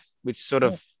remembered that, which sort Yeah.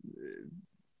 of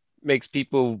makes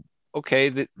people okay.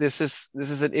 This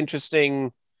is an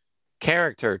interesting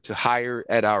character to hire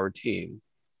at our team,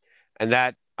 and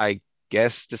that, I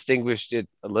guess, distinguished it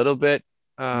a little bit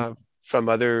from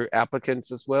other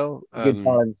applicants as well. Good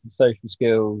balance of social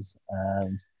skills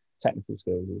and technical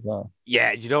skills as well.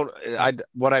 Yeah, you don't.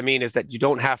 What I mean is that you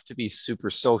don't have to be super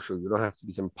social. You don't have to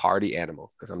be some party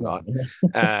animal because I'm Right.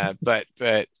 not.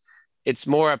 But it's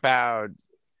more about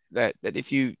that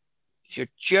if you're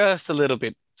just a little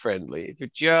bit friendly, if you're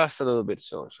just a little bit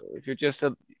social, if you're just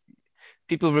a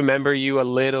people remember you a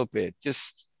little bit,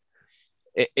 just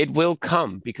it will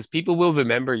come because people will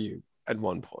remember you at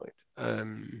one point.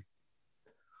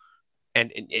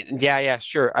 And yeah,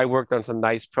 sure, I worked on some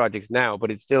nice projects now,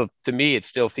 but it's still, to me, it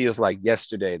still feels like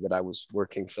yesterday that I was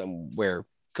working somewhere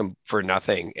for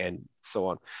nothing and so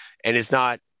on. And it's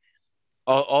not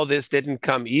all this didn't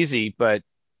come easy, but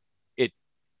it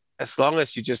as long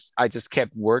as I just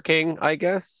kept working, I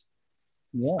guess.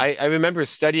 Yeah. I remember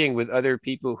studying with other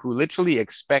people who literally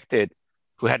expected,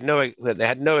 they had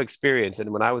no experience.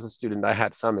 And when I was a student, I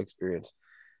had some experience.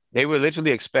 They were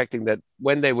literally expecting that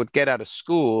when they would get out of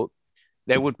school,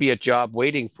 there would be a job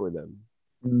waiting for them.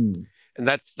 Mm. And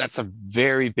that's a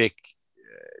very big,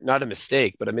 not a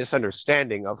mistake, but a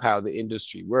misunderstanding of how the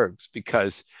industry works.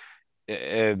 Because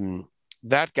um,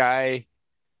 that guy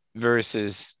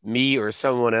versus me or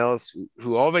someone else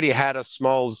who already had a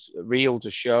small reel to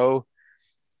show.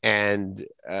 And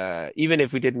even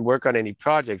if we didn't work on any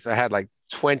projects, I had like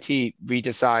 20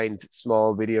 redesigned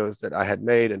small videos that I had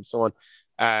made and so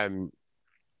on,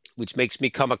 which makes me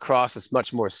come across as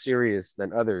much more serious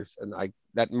than others. And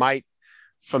that might,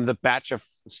 from the batch of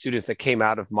students that came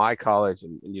out of my college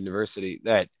and university,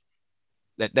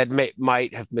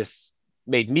 might have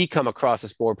made me come across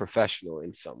as more professional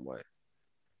in some way.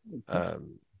 Okay.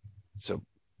 So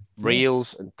Yeah.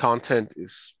 reels and content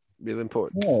is really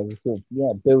important. Yeah.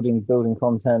 Yeah. Building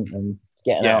content and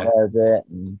getting out Yeah. there a bit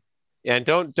and Yeah, and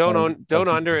don't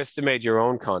underestimate your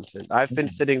own content. I've been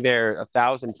sitting there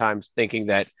 1,000 times thinking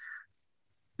that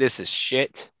this is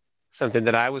shit, something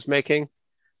that I was making,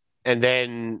 and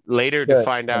then later to do it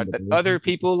find for out that somebody. other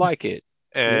people like it,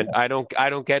 and Yeah. I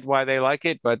don't get why they like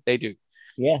it, but they do,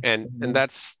 Yeah. and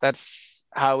that's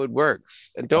how it works.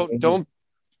 And I mean, don't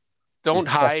it's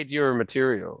hide your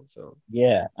material. So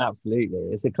yeah, absolutely.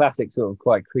 It's a classic sort of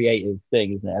quite creative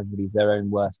thing, isn't it? Everybody's their own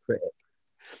worst critic.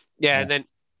 yeah, Uh, and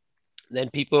then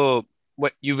people,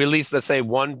 what you release, let's say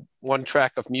one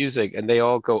track of music, and they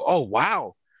all go, oh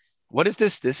wow, what is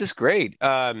this? This is great.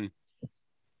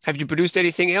 Have you produced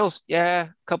anything else? Yeah, a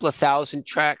couple of thousand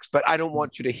tracks, but I don't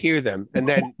want you to hear them. And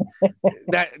then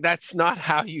that's not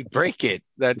how you break it.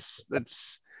 That's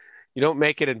you don't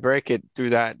make it and break it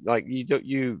through that. Like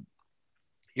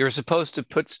you're supposed to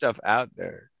put stuff out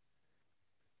there.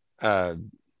 Uh,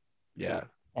 yeah,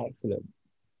 Excellent.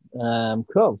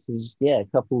 Cool. So just, yeah,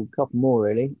 couple more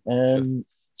really. sure.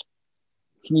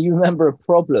 Can you remember a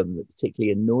problem that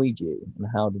particularly annoyed you, and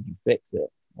how did you fix it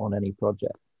on any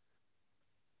project?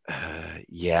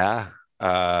 Yeah.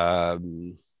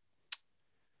 Um,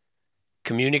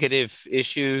 Communicative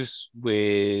issues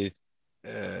with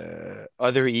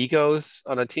other egos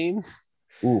on a team.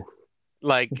 Oof.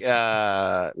 Like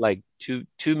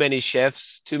too many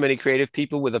chefs, too many creative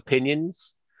people with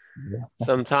opinions. Yeah.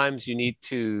 Sometimes you need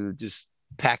to just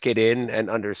pack it in and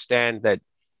understand that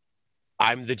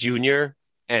I'm the junior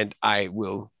and I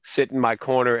will sit in my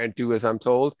corner and do as I'm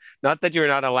told. Not that you're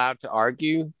not allowed to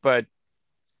argue, but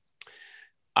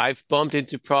I've bumped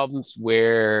into problems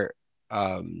where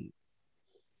um,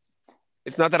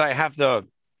 it's not that I have the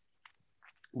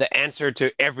answer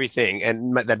to everything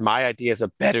and that my ideas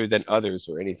are better than others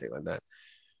or anything like that,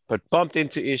 but bumped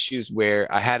into issues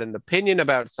where I had an opinion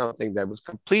about something that was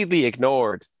completely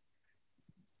ignored,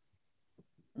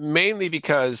 mainly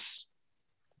because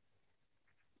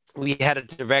we had a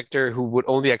director who would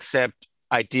only accept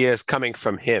ideas coming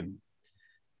from him.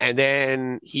 And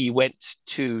then he went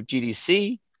to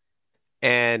GDC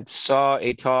and saw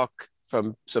a talk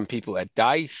from some people at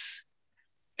DICE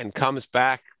and comes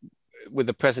back with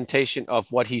a presentation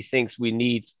of what he thinks we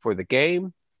need for the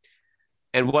game.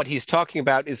 And what he's talking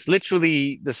about is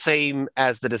literally the same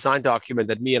as the design document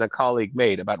that me and a colleague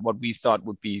made about what we thought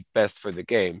would be best for the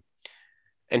game.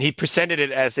 And he presented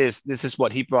it as is, this is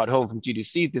what he brought home from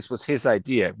GDC. This was his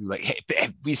idea. We were like, hey,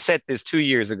 we said this 2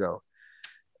 years ago.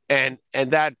 And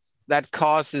that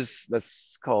causes,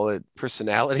 let's call it,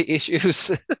 personality issues.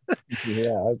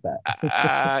 Yeah, I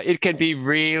bet. It can be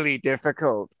really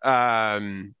difficult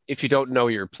if you don't know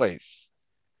your place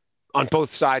on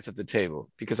both sides of the table,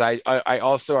 because I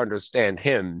also understand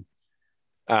him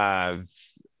uh,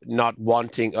 not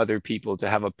wanting other people to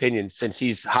have opinions since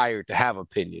he's hired to have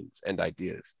opinions and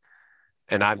ideas.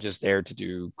 And I'm just there to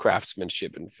do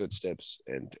craftsmanship and footsteps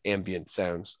and ambient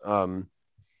sounds.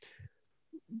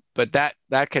 But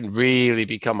that can really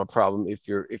become a problem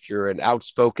if you're an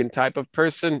outspoken type of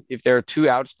person. If there are two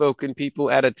outspoken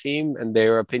people at a team and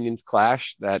their opinions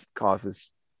clash, that causes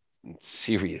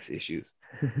serious issues.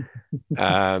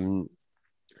 Um,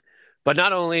 but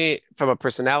not only from a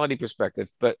personality perspective,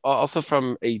 but also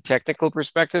from a technical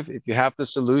perspective. If you have the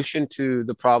solution to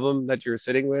the problem that you're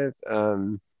sitting with,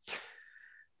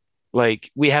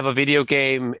 like we have a video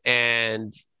game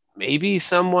and maybe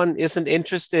someone isn't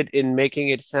interested in making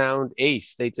it sound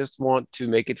ace. They just want to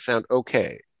make it sound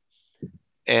okay.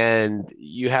 And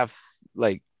you have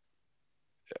like,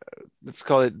 let's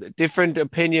call it different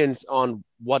opinions on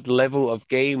what level of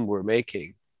game we're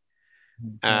making.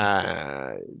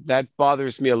 Yeah. That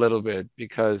bothers me a little bit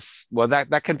because, well,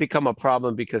 that can become a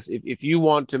problem because if you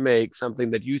want to make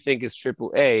something that you think is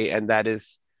triple A and that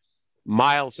is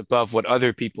miles above what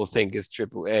other people think is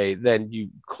triple A, then you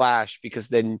clash because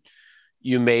then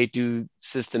you may do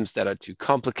systems that are too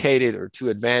complicated or too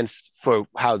advanced for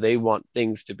how they want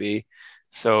things to be.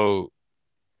 So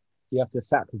You have to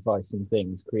sacrifice some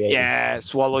things creatively. yeah,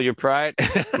 swallow your pride.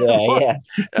 Yeah,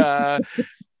 yeah. uh,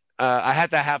 I had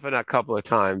that happen a couple of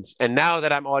times. And now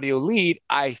that I'm audio lead,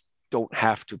 I don't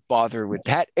have to bother with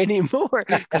that anymore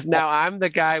because now I'm the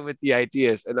guy with the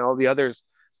ideas and all the others,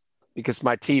 because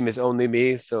my team is only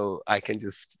me, so I can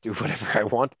just do whatever I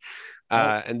want. Oh,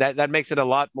 And that makes it a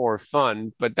lot more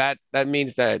fun. But that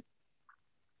means that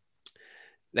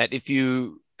if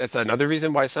you, that's another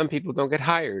reason why some people don't get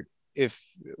hired. If,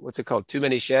 what's it called, too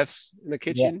many chefs in the yeah.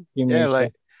 kitchen. You Yeah, mean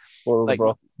chef boil the like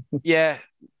broth? yeah,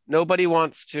 nobody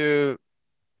wants to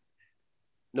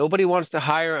nobody wants to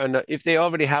hire an, if they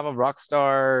already have a rock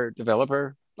star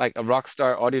developer, like a rock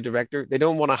star audio director, they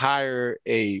don't want to hire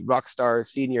a rock star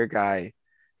senior guy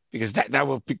because that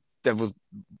will,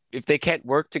 if they can't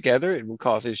work together, it will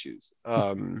cause issues.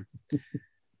 And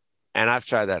I've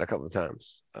tried that a couple of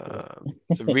times.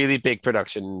 It's a really big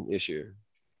production issue.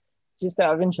 Just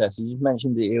out of interest, you just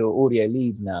mentioned that you're audio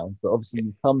leads now, but obviously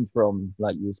you come from,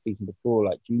 like you were speaking before,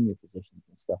 like junior positions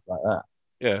and stuff like that.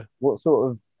 Yeah. What the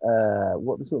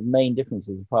sort of main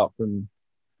differences apart from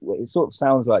well, it sort of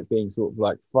sounds like being sort of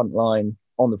like front line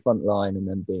on the front line and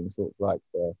then being sort of like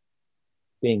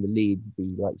being the lead would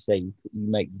be like say you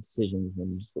make the decisions and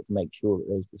then you just sort of make sure that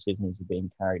those decisions are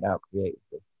being carried out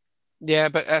creatively. Yeah,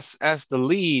 but as the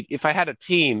lead, if I had a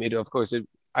team, it of course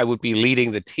I would be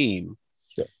leading the team.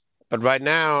 Sure. But right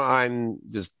now, I'm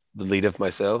just the lead of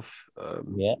myself,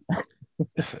 Yeah.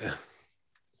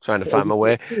 trying to find my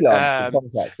way. Freelance the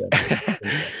contractor.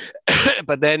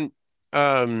 But then,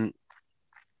 um,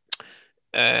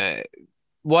 uh,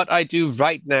 what I do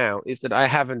right now is that I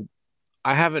haven't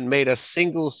made a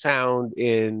single sound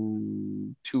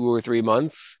in 2 or 3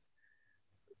 months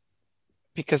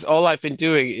because all I've been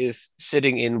doing is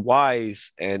sitting in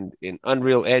Wise and in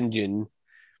Unreal Engine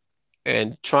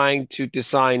and trying to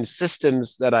design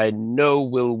systems that I know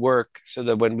will work so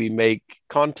that when we make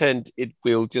content, it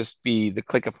will just be the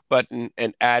click of a button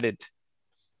and add it,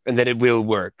 and then it will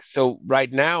work. So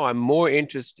right now, I'm more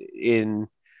interested in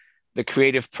the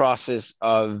creative process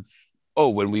of, oh,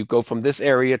 when we go from this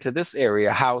area to this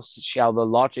area, how shall the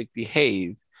logic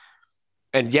behave?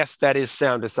 And yes, that is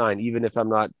sound design, even if I'm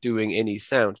not doing any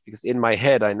sounds, because in my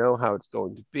head, I know how it's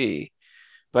going to be.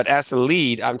 But as a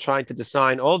lead, I'm trying to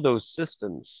design all those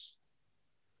systems.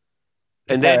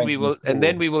 And then Preparing we them will, and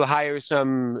then for we will hire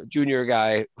some junior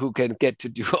guy who can get to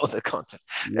do all the content.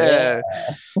 yeah.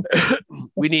 Uh,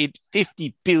 we need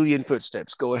 50 billion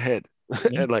footsteps. Go ahead.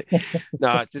 And like,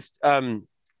 no, just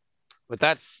but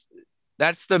that's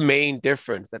the main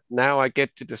difference. That now I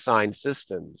get to design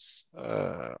systems.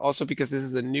 Also because this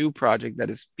is a new project that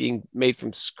is being made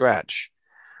from scratch.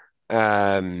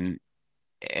 Um,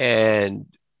 and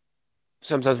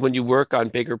sometimes when you work on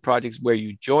bigger projects where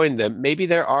you join them, maybe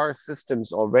there are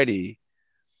systems already,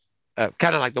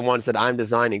 kind of like the ones that I'm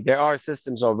designing. There are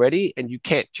systems already, and you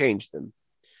can't change them.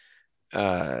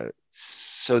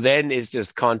 So then it's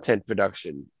just content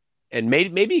production and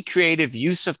maybe creative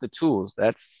use of the tools.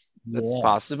 That's Yeah.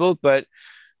 possible, but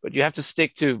you have to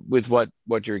stick to with what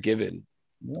you're given.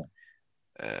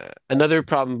 Yeah. Another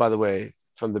problem, by the way,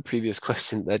 from the previous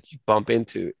question that you bump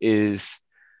into is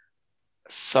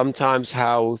sometimes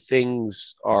how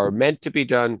things are meant to be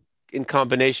done in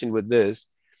combination with this.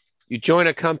 You join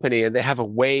a company and they have a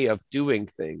way of doing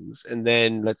things. And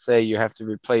then let's say you have to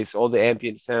replace all the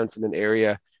ambient sounds in an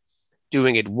area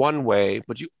doing it one way,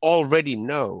 but you already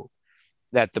know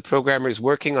that the programmer is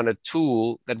working on a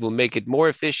tool that will make it more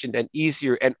efficient and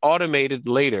easier and automated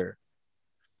later.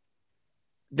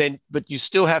 Then, but you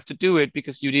still have to do it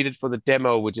because you need it for the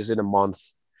demo, which is in a month.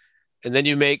 And then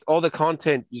you make all the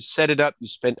content, you set it up, you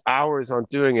spend hours on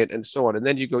doing it and so on. And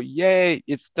then you go, yay,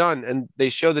 it's done. And they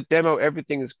show the demo,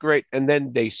 everything is great. And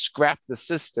then they scrap the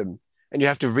system and you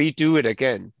have to redo it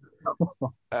again.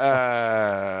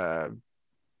 That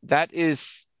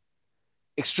is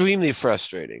extremely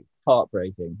frustrating.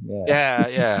 Heartbreaking. Yeah. Yeah,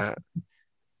 yeah,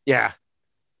 yeah.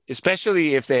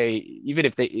 Especially if they, even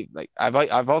if they like,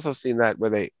 I've also seen that where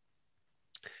they,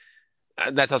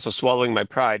 that's also swallowing my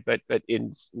pride. But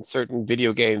in certain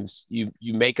video games, you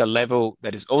make a level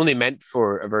that is only meant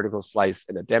for a vertical slice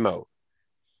in a demo,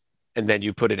 and then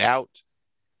you put it out,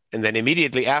 and then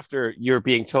immediately after you're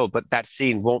being told, but that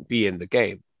scene won't be in the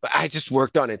game. But I just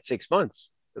worked on it 6 months.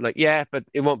 They're like, yeah, but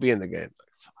it won't be in the game.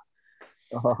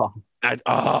 Oh, And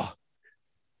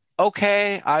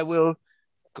okay, I will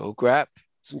go grab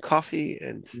some coffee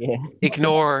and yeah.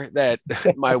 ignore that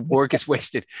my work is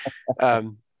wasted.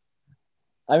 Um,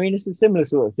 I mean, it's a similar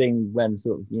sort of thing when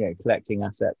sort of, collecting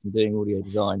assets and doing audio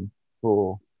design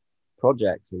for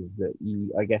projects is that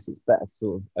I guess it's better to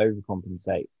sort of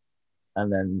overcompensate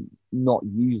and then not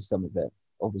use some of it.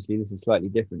 Obviously, this is slightly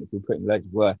different if you're putting loads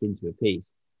of work into a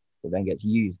piece that then gets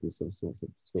used as sort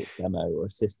of demo or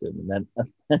a system and then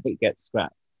it gets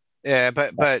scrapped. yeah,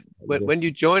 That's but when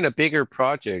you join a bigger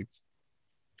project,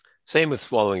 same with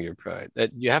swallowing your pride,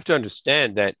 that you have to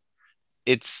understand that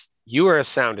it's you are a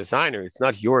sound designer. It's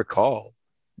not your call.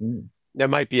 mm. There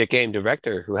might be a game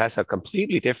director who has a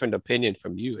completely different opinion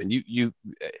from you, and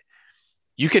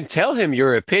you can tell him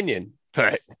your opinion,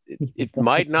 but it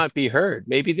might not be heard.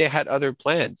 Maybe they had other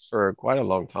plans for quite a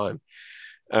long time,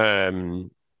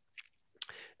 um,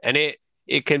 and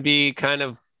it can be kind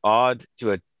of odd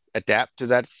to adapt to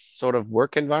that sort of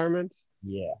work environment,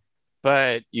 Yeah,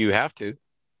 but you have to.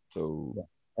 So yeah.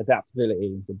 Adaptability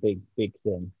is a big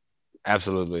thing.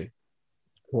 absolutely.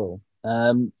 Cool.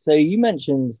 So you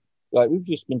mentioned, like, we've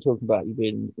just been talking about you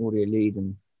being audio lead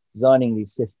and designing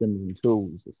these systems and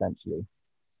tools essentially.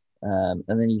 And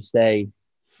then you say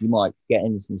you might get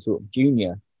in some sort of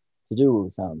junior to do all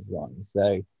the sound design.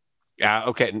 So Yeah,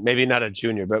 okay, maybe not a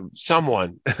junior, but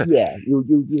someone. yeah,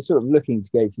 you're sort of looking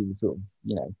to go through the sort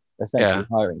of, essentially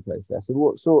Yeah. hiring process. So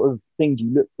what sort of things do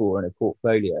you look for in a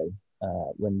portfolio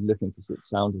when looking for sort of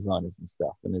sound designers and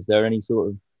stuff? And is there any sort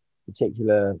of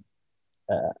particular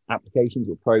applications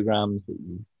or programs that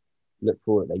you look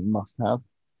for that they must have?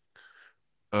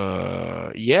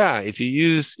 Yeah, if you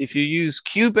use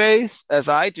Cubase as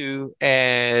I do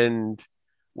and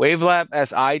Wavelab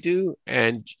as I do,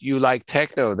 and you like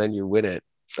techno, then you win it.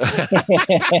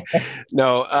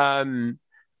 No,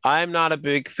 I'm not a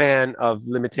big fan of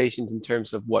limitations in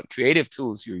terms of what creative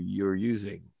tools you're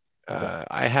using. Yeah.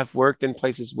 I have worked in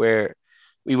places where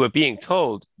we were being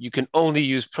told you can only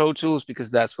use Pro Tools because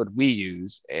that's what we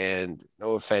use. And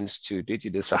no offense to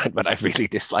DigiDesign, but I really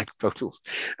dislike Pro Tools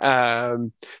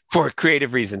for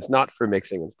creative reasons, not for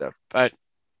mixing and stuff.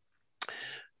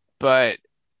 But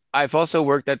I've also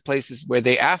worked at places where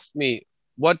they asked me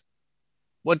what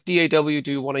DAW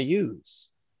do you want to use?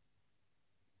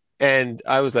 And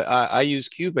I was like, I use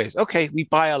Cubase. Okay, we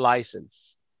buy a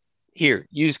license. Here,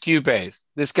 use Cubase.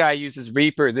 This guy uses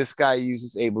Reaper. This guy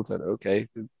uses Ableton. Okay,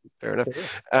 fair enough.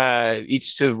 Cool.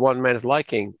 Each to one man's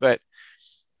liking. But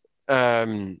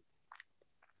um,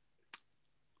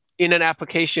 in an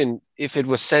application, if it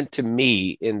was sent to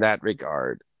me in that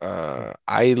regard,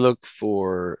 I look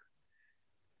for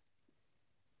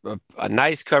a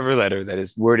nice cover letter that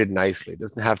is worded nicely. It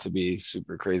doesn't have to be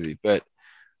super crazy, but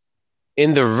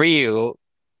in the reel,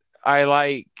 I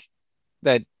like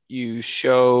that you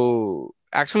show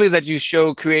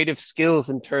creative skills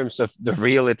in terms of the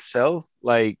reel itself,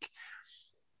 like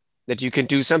that you can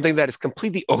do something that is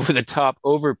completely over the top,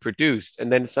 overproduced,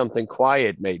 and then something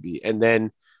quiet maybe, and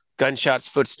then gunshots,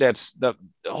 footsteps, the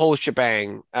whole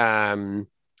shebang. It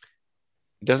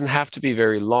doesn't have to be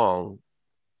very long,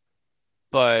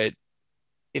 but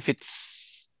if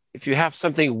you have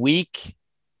something weak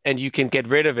and you can get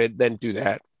rid of it, then do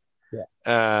that.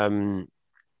 Yeah. Um,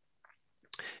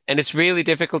 and it's really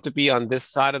difficult to be on this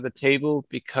side of the table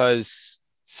because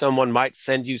someone might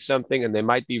send you something and they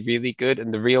might be really good,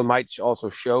 and the reel might also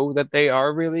show that they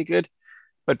are really good.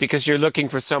 But because you're looking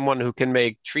for someone who can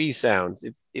make tree sounds,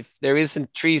 if there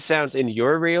isn't tree sounds in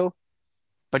your reel,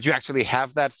 but you actually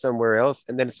have that somewhere else,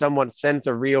 and then someone sends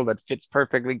a reel that fits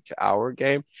perfectly to our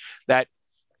game, that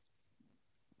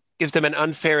gives them an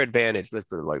unfair advantage. Let's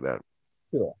put it like that.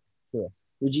 Sure, sure.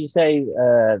 Would you say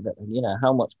that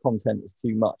how much content is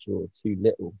too much or too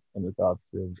little in regards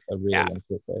to a reel Yeah, and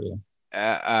portfolio?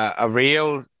 a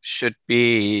reel should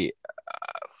be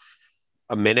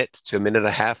a minute to a minute and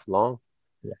a half long.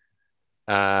 Yeah,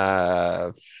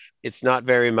 Uh, it's not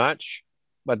very much,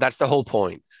 but that's the whole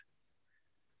point.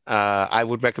 I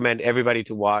would recommend everybody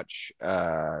to watch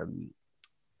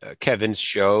Kevin's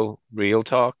show, Real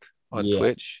Talk, on yeah,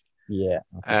 Twitch. yeah.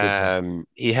 That's a good one.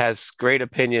 He has great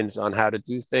opinions on how to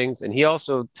do things, and he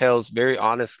also tells very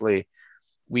honestly,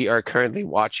 we are currently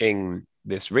watching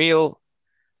this reel,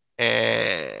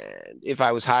 and if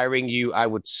I was hiring you, I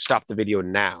would stop the video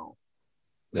now.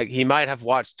 Yeah, Like he might have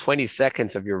watched 20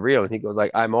 seconds of your reel, and he goes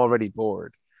like, I'm already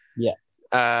bored. yeah.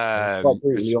 Quite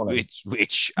brutally honest.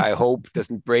 Which I hope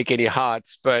doesn't break any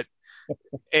hearts, but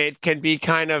it can be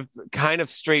kind of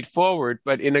straightforward,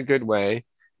 but in a good way.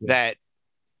 Yeah, That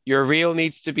your reel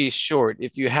needs to be short.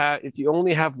 If you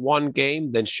only have one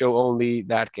game, then show only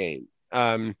that game.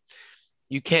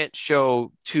 you can't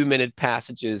show 2-minute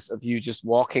passages of you just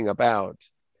walking about,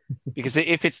 because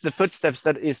if it's the footsteps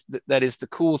that is the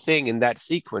cool thing in that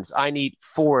sequence, I need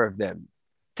 4 of them.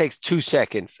 It takes 2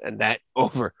 seconds and that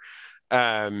over.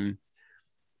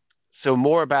 So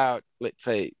more about, let's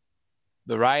say,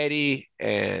 variety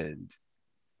and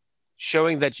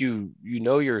showing that you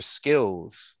know your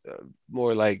skills,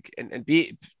 more like, and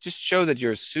be just show that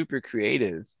you're super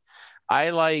creative.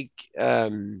 I like,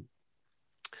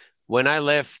 when I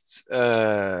left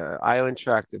IO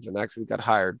Interactive and actually got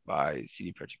hired by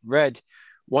CD Projekt Red,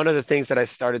 one of the things that I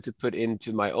started to put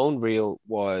into my own reel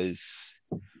was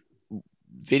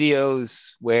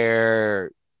videos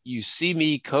where you see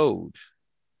me code,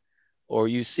 or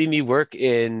you see me work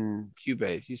in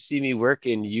Cubase, you see me work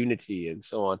in Unity and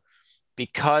so on,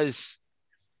 because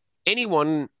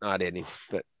anyone, not any,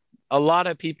 but a lot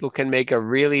of people can make a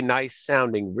really nice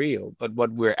sounding reel, but what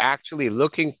we're actually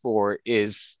looking for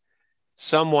is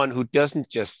someone who doesn't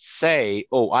just say,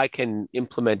 "Oh, I can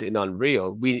implement it in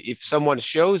Unreal." If someone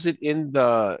shows it in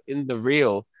the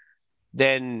reel,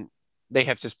 then they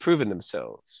have just proven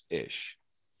themselves ish.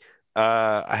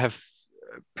 I have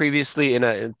previously in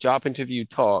a job interview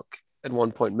talk at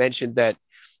one point mentioned that,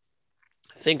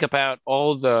 think about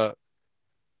all the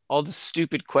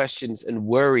stupid questions and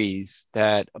worries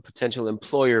that a potential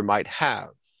employer might have.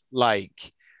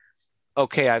 Like,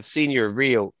 okay, I've seen your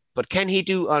reel, but can he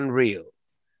do Unreal?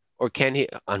 Or can he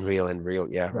Unreal and Real?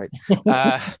 Yeah, right.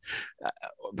 Uh,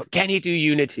 but can he do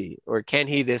Unity? Or can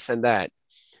he this and that?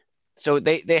 So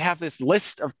they have this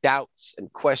list of doubts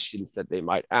and questions that they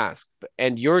might ask.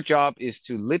 And your job is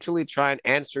to literally try and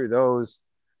answer those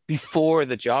before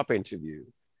the job interview.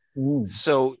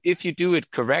 So if you do it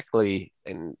correctly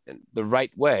and the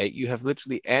right way, you have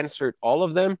literally answered all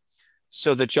of them.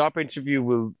 So the job interview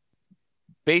will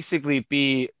basically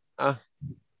be,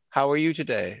 how are you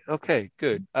today? Okay,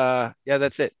 good. Yeah,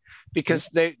 that's it. Because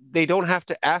they don't have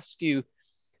to ask you,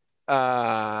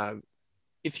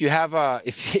 if you have a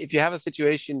if you have a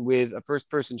situation with a first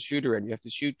person shooter and you have to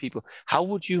shoot people, how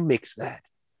would you mix that?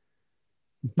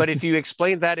 But if you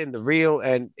explain that in the reel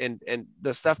and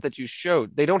the stuff that you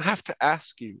showed, they don't have to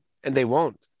ask you, and they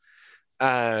won't.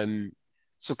 Um,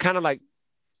 so kind of like,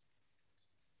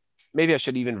 maybe I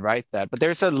should even write that. But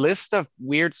there's a list of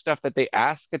weird stuff that they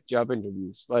ask at job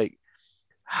interviews, like,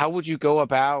 how would you go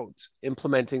about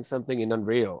implementing something in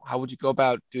Unreal? How would you go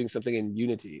about doing something in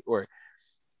Unity? Or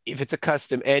if it's a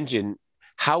custom engine,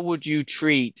 how would you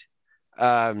treat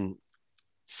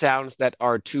sounds that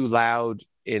are too loud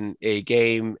in a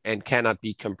game and cannot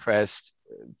be compressed?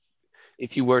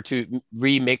 If you were to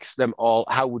remix them all,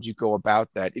 how would you go about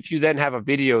that? If you then have a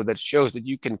video that shows that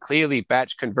you can clearly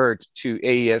batch convert to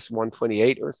AES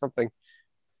 128 or something.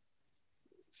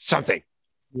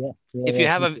 Yeah, If you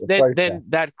yeah, have some a, sort of then process.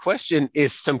 that question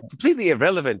is completely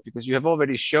irrelevant because you have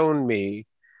already shown me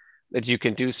that you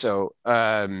can do so.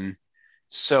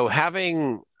 So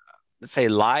having, let's say,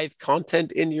 live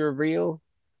content in your reel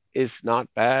is not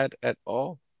bad at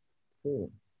all. Cool.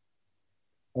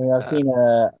 I mean, I've Uh, seen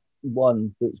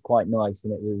one that was quite nice,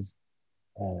 and it was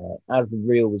as the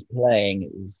reel was playing,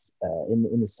 it was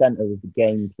in the center was the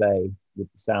gameplay with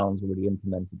the sounds already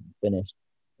implemented and finished,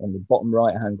 and the bottom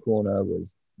right hand corner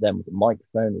was them with the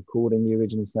microphone recording the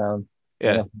original sound,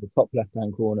 and yeah, up in the top left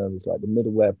hand corner was like the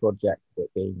middleware project that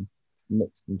being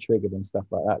mixed and triggered and stuff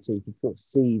like that. So you could sort of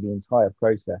see the entire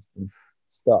process from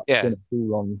start to yeah, finish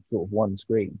all on sort of one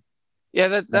screen. yeah.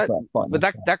 I thought quite But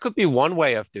nice. that could be one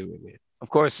way of doing it. Of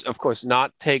course,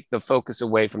 not take the focus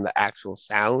away from the actual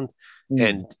sound Mm,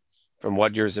 and from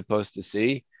what you're supposed to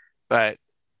see, but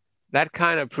that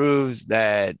kind of proves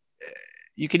that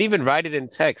you can even write it in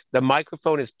text. The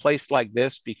microphone is placed like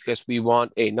this because we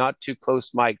want a not too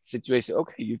close mic situation.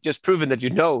 Okay, you've just proven that you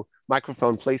know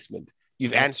microphone placement.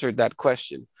 You've yeah. answered that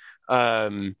question.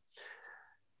 Um,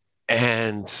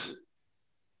 and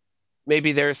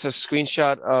maybe there's a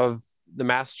screenshot of the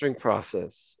mastering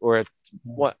process, or a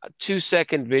 2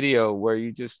 second video where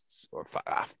you just, or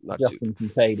five, not two, Adjusting some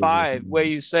failures or five, where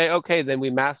something. you say, okay, then we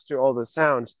master all the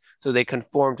sounds so they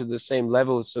conform to the same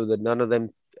levels so that none of them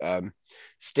um,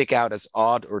 stick out as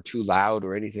odd or too loud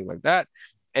or anything like that.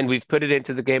 And we've put it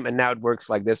into the game, and now it works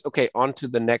like this. Okay, on to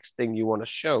the next thing you want to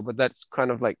show. But that's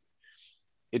kind of like,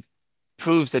 it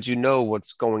proves that you know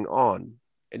what's going on.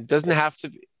 It doesn't have to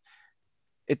be,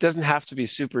 it doesn't have to be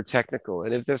super technical.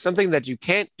 And if there's something that you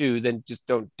can't do, then just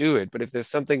don't do it. But if there's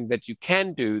something that you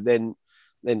can do, then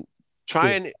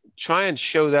try Cool. and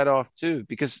show that off too.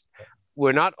 Because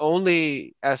we're not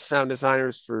only as sound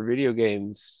designers for video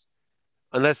games,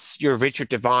 unless you're Richard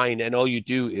Devine and all you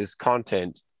do is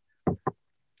content.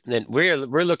 And then we're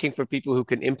looking for people who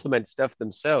can implement stuff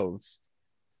themselves,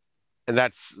 and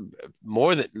that's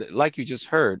more than like you just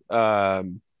heard.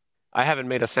 I haven't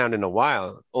made a sound in a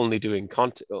while, only doing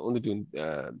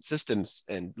systems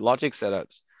and logic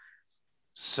setups.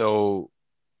 So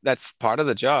that's part of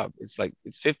the job. It's like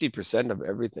it's 50% of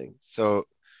everything. So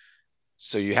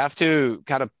you have to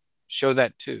kind of show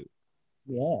that too,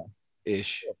 Yeah.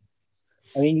 ish.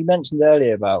 I mean, you mentioned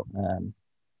earlier about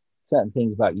certain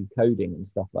things about you coding and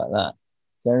stuff like that.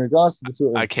 So in regards to the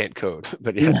sort I of can't code,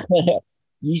 but yeah.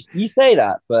 you say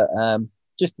that, but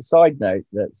just a side note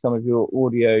that some of your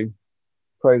audio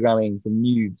programming from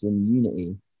noobs in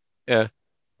Unity Yeah.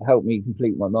 helped me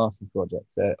complete my master's project.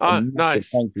 So a Oh, massive nice.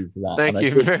 thank you for that. And Thank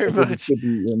you very I did much.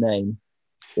 attribute your name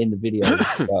in the video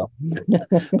as well.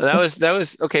 That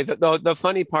was okay. The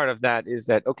funny part of that is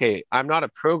that okay, I'm not a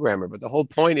programmer, but the whole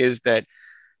point is that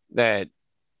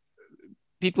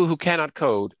people who cannot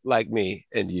code, like me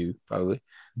and you probably,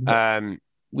 Yeah. um,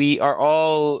 we are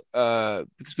all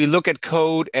because we look at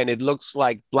code and it looks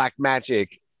like black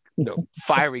magic,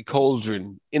 fiery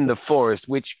cauldron in the forest,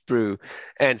 witch brew,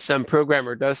 and some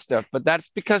programmer does stuff. But that's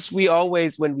because we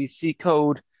always, when we see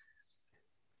code,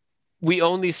 we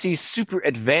only see super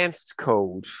advanced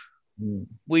code. Mm.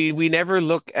 We never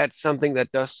look at something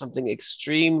that does something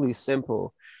extremely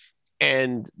simple.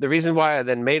 And the reason why I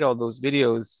then made all those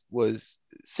videos was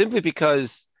simply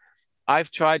because I've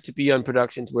tried to be on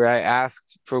productions where I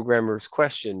asked programmers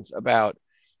questions about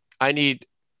I need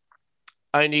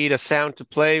I need a sound to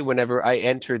play whenever I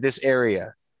enter this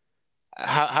area.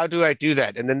 How do I do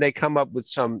that? And then they come up with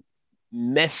some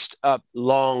messed up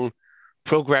long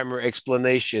programmer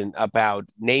explanation about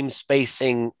name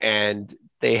spacing, and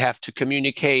they have to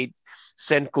communicate,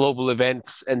 send global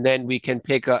events, and then we can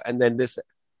pick up, and then this.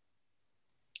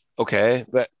 Okay,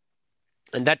 but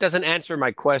and that doesn't answer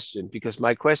my question because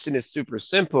my question is super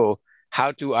simple.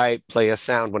 How do I play a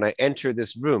sound when I enter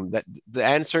this room? That the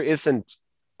answer isn't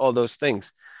all those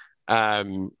things.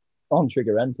 Um, On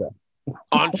trigger enter.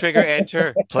 on trigger,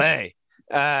 enter, play,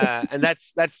 and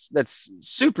that's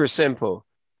super simple.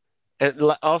 And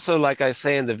also, like I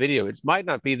say in the video, it might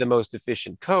not be the most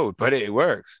efficient code, but it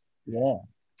works. Yeah.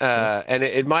 Yeah. And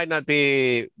it might not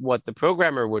be what the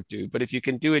programmer would do, but if you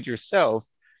can do it yourself,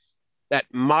 that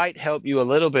might help you a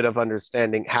little bit of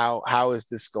understanding how is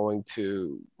this going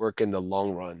to work in the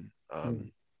long run. Mm.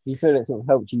 Do you feel it sort of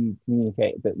helped you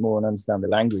communicate a bit more and understand the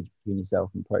language between yourself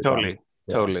and programming?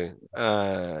 Totally, Yeah.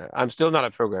 totally. I'm still not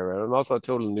a programmer. I'm also a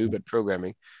total noob at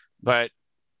programming, but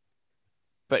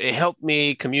it helped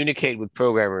me communicate with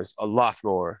programmers a lot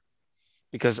more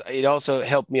because it also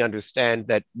helped me understand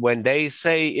that when they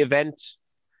say event,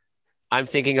 I'm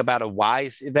thinking about a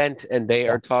WISE event, and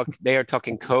Yeah. they are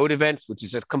talking code events, which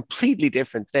is a completely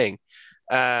different thing.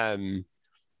 Um,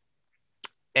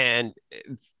 and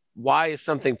why is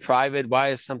something private? Why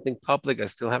is something public? I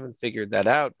still haven't figured that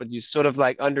out. But you sort of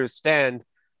like understand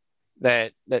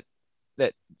that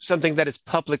something that is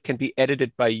public can be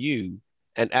edited by you.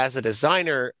 And as a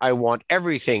designer, I want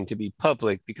everything to be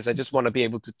public because I just want to be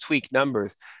able to tweak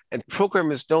numbers. And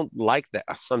programmers don't like that.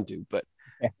 Some do, but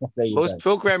There you most go.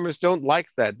 programmers don't like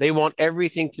that. They want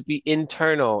everything to be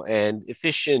internal and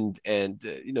efficient and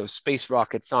space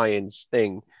rocket science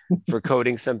thing for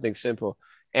coding something simple.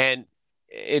 And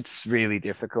it's really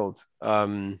difficult.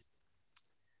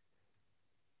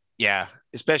 Yeah,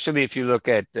 especially if you look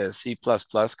at the C++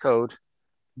 code.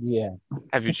 Yeah.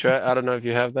 Have you tried? I don't know if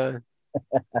you have that.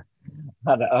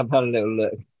 I've had a little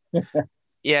look.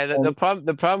 Yeah, the Um,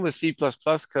 problem with C++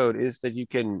 code is that you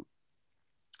can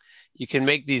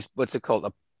make these what's it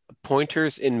called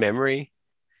pointers in memory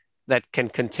that can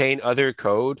contain other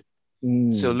code. So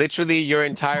mm, literally your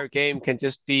entire game can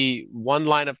just be one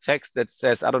line of text that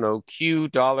says, I don't know, Q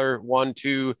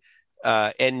 $12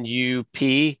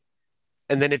 NUP,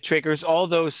 and then it triggers all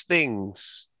those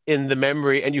things in the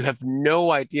memory, and you have no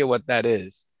idea what that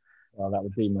is. well, that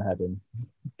would do my head in.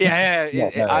 Yeah,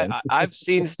 Not knowing. I've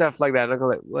seen stuff like that. And I go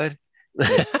like, what?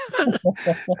 Yeah.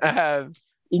 uh,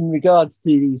 In regards to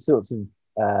these sorts of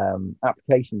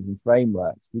applications and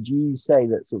frameworks, would you say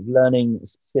that sort of learning a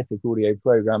specific audio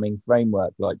programming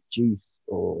framework like Juice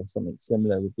or something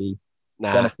similar would be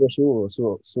nah. beneficial or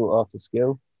sort after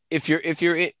skill? If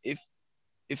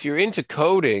you're into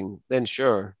coding, then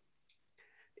sure.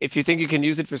 If you think you can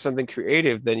use it for something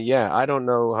creative, then yeah, I don't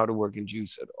know how to work in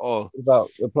Juice at all. What about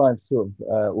applying for sort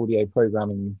of audio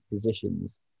programming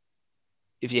positions?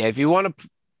 If you want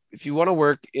to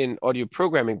work in audio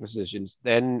programming positions,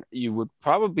 then you would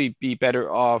probably be better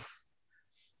off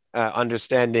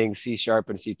understanding C#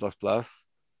 and C++.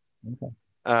 Okay.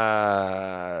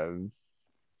 Uh,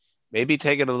 maybe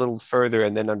take it a little further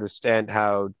and then understand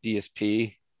how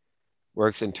DSP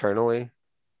works internally.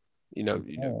 Yeah.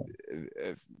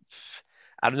 Uh,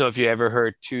 I don't know if you ever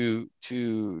heard two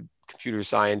computer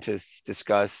scientists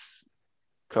discuss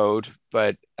code,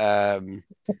 but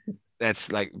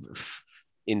that's like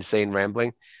insane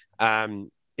rambling.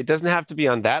 It doesn't have to be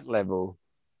on that level,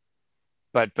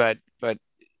 but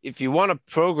if you want to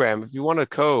program, if you want to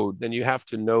code, then you have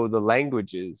to know the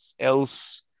languages.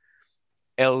 Else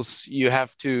you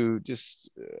have to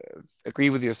just agree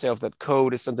with yourself that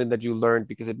code is something that you learned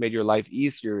because it made your life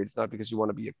easier. It's not because you want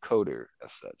to be a coder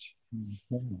as such.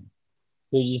 Mhm.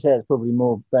 So you say it's probably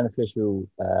more beneficial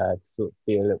to sort of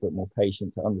be a little bit more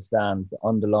patient to understand the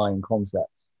underlying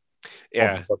concepts of the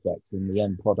Yeah. project and the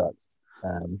end product.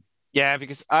 Um, Yeah,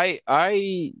 because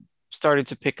I started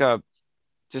to pick up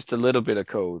just a little bit of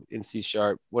code in C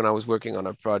sharp when I was working on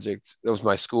a project. That was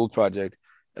my school project.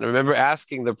 And I remember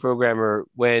asking the programmer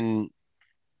when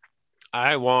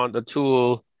I want a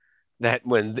tool that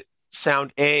when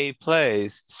sound A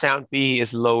plays, sound B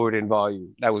is lowered in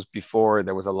volume. That was before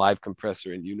there was a live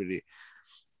compressor in Unity.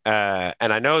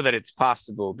 And I know that it's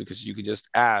possible because you can just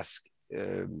ask,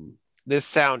 this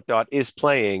sound dot is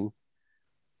playing.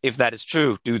 If that is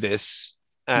true, do this.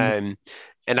 Um,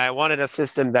 and I wanted a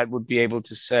system that would be able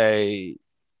to say,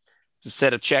 to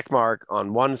set a check mark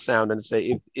on one sound and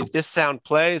say, if this sound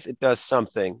plays, it does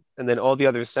something. And then all the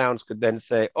other sounds could then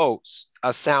say, oh,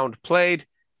 a sound played,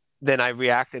 then I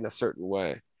react in a certain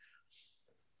way.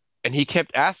 And he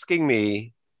kept asking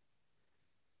me,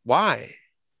 why?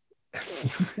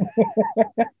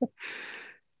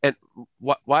 And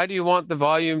why do you want the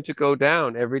volume to go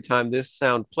down every time this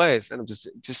sound plays? And I'm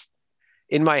just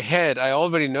in my head, I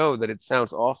already know that it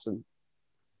sounds awesome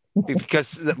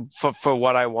because for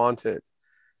what I wanted.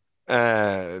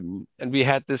 And we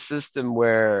had this system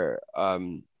where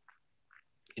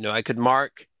I could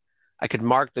mark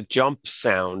the jump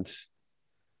sound.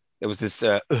 There was this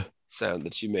sound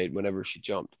that she made whenever she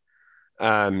jumped.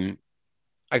 Um,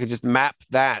 I could just map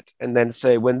that and then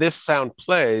say when this sound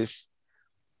plays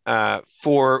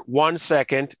for 1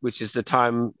 second, which is the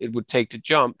time it would take to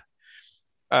jump,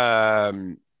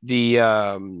 um,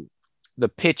 the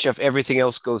pitch of everything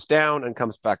else goes down and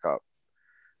comes back up.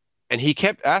 And he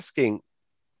kept asking,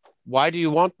 "Why do you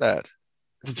want that?"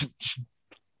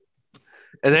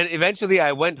 And then eventually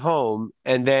I went home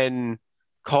and then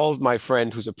called my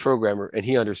friend who's a programmer, and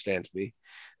he understands me.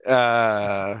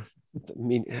 I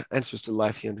mean, answers to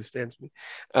life, he understands me.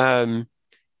 Um,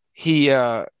 he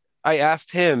I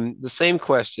asked him the same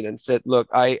question and said, look,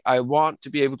 I want to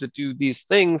be able to do these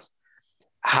things.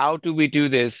 How do we do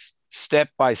this step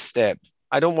by step?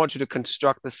 I don't want you to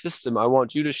construct the system. I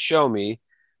want you to show me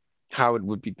how it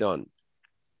would be done.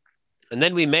 And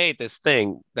then we made this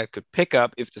thing that could pick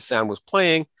up if the sound was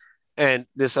playing, and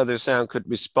this other sound could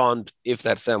respond if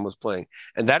that sound was playing.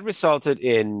 And that resulted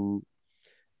in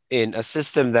a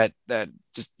system that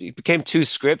just it became two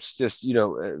scripts, just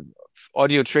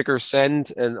audio trigger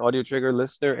send and audio trigger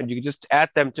listener, and you could just add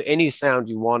them to any sound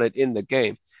you wanted in the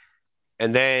game.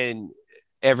 And then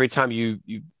every time you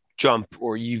jump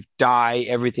or you die,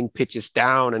 everything pitches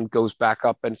down and goes back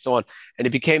up and so on. And it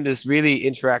became this really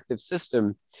interactive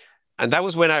system. And that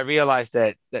was when I realized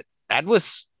that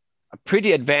was a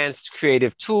pretty advanced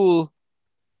creative tool,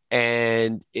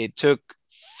 and it took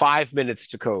 5 minutes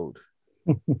to code.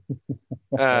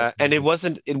 And it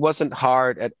wasn't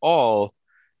hard at all.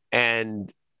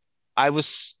 And I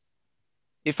was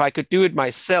if I could do it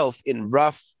myself in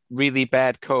rough, really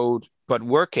bad code, but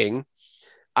working,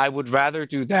 I would rather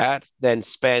do that than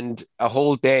spend a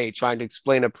whole day trying to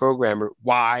explain a programmer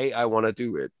why I want to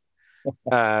do it.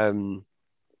 Um,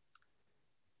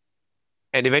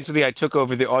 and eventually I took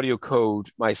over the audio code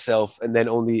myself, and then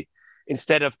only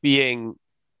instead of being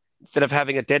instead of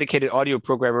having a dedicated audio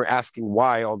programmer asking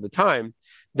why all the time,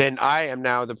 then I am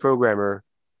now the programmer.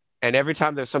 And every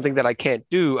time there's something that I can't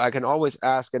do, I can always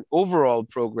ask an overall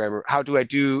programmer, how do I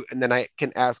do? And then I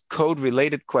can ask code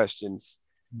related questions.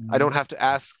 I don't have to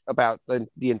ask about the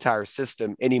entire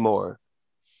system anymore.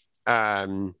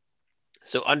 Um,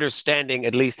 so understanding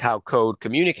at least how code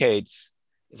communicates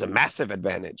is a massive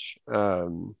advantage.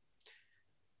 And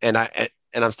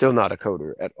I'm still not a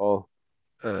coder at all.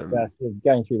 That's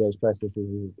going through those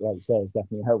processes, like you say, it's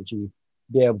definitely helped you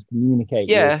be able to communicate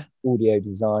your Yeah, audio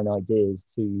design ideas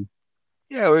to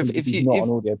yeah. Or somebody if who's you not if an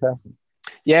audio person.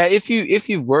 yeah, if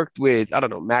you've worked with I don't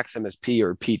know Max MSP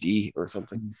or PD or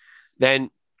something, Mm. then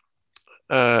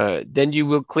then you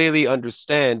will clearly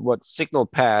understand what signal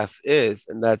path is,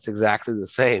 and that's exactly the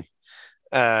same.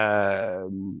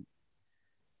 Um,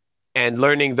 And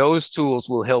learning those tools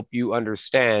will help you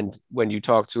understand when you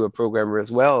talk to a programmer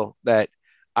as well that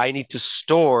I need to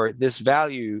store this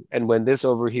value, and when this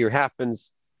over here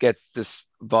happens, get this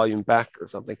volume back or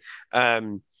something.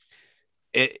 Um,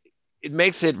 it it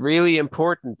makes it really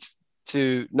important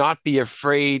to not be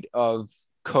afraid of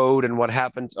code and what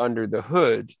happens under the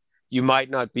hood. You might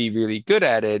not be really good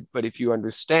at it, but if you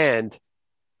understand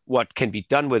what can be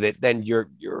done with it, then you're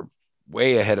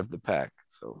way ahead of the pack.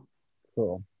 So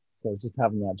Cool. So just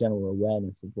having that general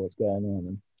awareness of what's going on.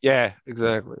 And yeah,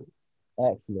 exactly.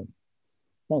 excellent.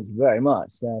 Thank you very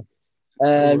much. So,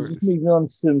 No just worries. moving on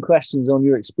to some questions on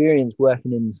your experience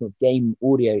working in the sort of game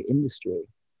audio industry.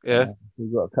 Yeah.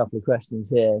 We've got a couple of questions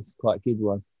here. It's quite a good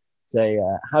one.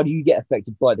 So, how do you get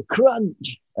affected by the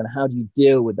crunch, and how do you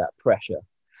deal with that pressure?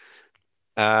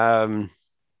 Um,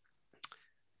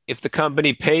 if the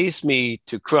company pays me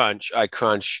to crunch, I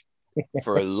crunch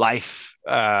for life,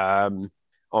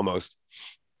 almost.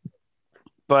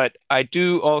 But I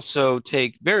do also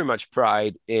take very much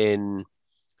pride in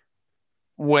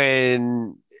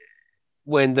when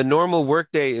when the normal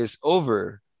workday is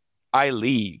over, I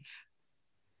leave,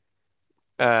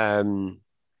 um,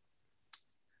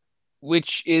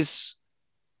 which is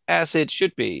as it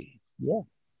should be. Yeah.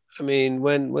 I mean,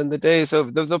 when the day is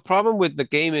over, the problem with the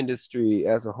game industry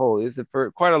as a whole is that for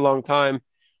quite a long time,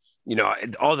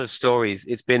 all the stories,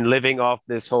 it's been living off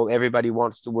this whole everybody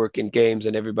wants to work in games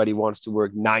and everybody wants to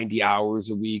work 90 hours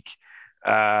a week,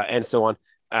 and so on.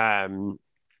 Um,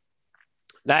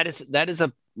 that is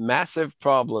a massive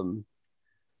problem,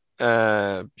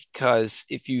 because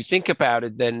if you think about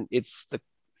it, then it's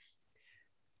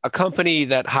a company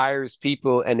that hires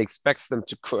people and expects them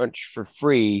to crunch for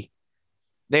free.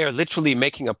 They are literally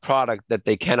making a product that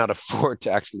they cannot afford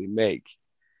to actually make.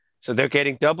 So they're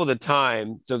getting double the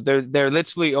time. So they're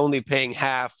literally only paying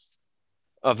half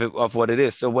of what it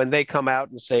is. So when they come out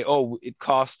and say, "Oh, it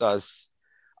cost us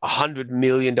 $100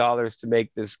 million to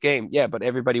make this game," yeah, but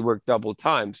everybody worked double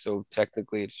time, so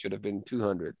technically it should have been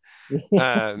 200.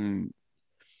 Um,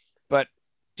 but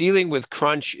dealing with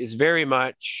crunch is very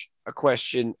much a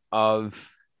question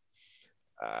of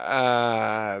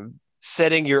uh,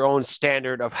 setting your own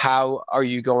standard of how are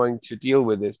you going to deal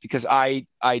with this, because I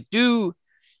do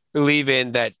believe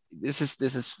in that this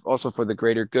is also for the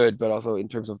greater good, but also in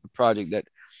terms of the project, that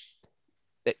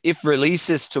if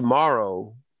releases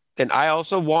tomorrow, then I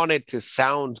also want it to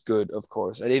sound good, of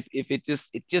course. And if it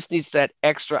just needs that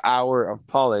extra hour of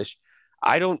polish,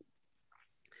 I don't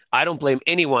I don't blame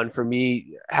anyone for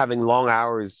me having long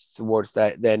hours towards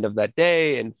the end of that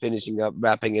day and finishing up,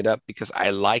 wrapping it up because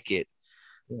I like it.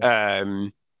 Yeah.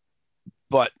 Um,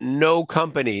 but no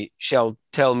company shall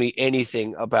tell me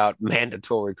anything about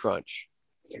mandatory crunch,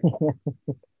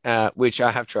 which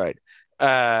I have tried.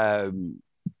 And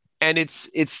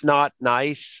it's not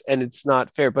nice and it's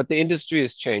not fair, but the industry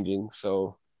is changing.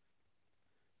 So,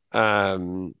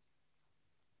 um,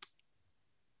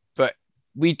 but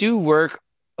we do work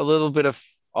a little bit of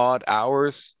odd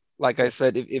hours. Like I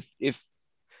said, if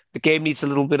the game needs a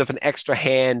little bit of an extra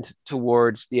hand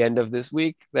towards the end of this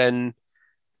week, then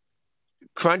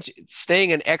crunch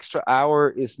staying an extra hour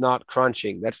is not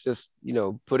crunching. That's just,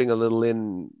 putting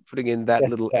in that Guess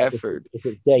little that effort. if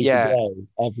it's day to Yeah. day,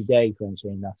 every day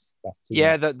crunching, that's too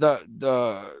Yeah, much. the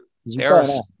Because you there are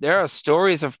burn out. there are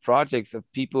stories of projects of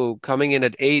people coming in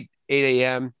at 8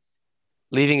 a.m.,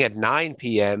 leaving at 9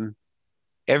 p.m.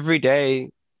 every day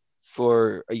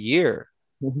for a year.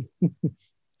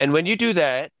 And when you do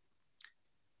that,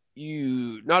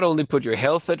 you not only put your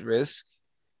health at risk,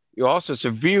 you're also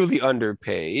severely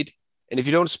underpaid. And if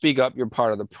you don't speak up, you're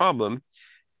part of the problem.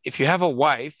 If you have a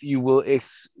wife, you will,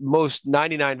 most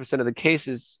 99% of the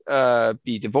cases,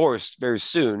 be divorced very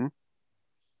soon,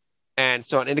 and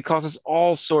so on. And it causes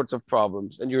all sorts of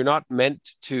problems. And you're not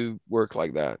meant to work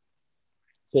like that.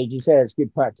 So do you say it's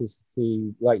good practice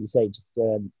to, like you say, just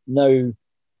know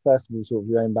first of all sort of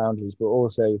your own boundaries, but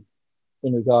also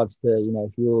in regards to,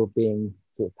 if you're being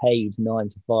sort of paid 9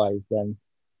 to 5, then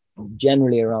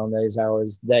generally around those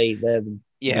hours they're the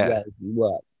Yeah. hours you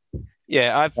work.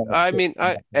 Yeah. And I mean,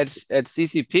 at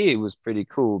CCP, it was pretty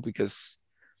cool because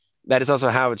that is also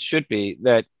how it should be.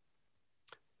 That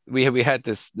we had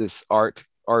this art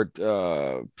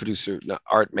producer,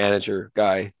 art manager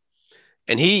guy,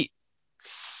 and he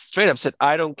straight up said,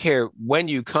 "I don't care when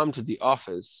you come to the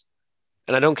office,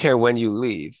 and I don't care when you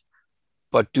leave,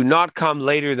 but do not come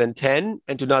later than 10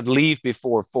 and do not leave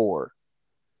before 4."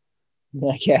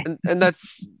 okay. And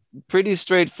that's pretty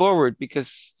straightforward,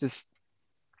 because just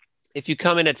if you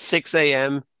come in at 6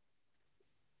 a.m.,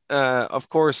 of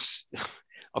course,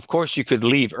 of course you could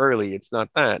leave early. It's not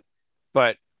that,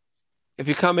 but If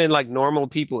you come in like normal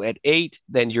people at 8,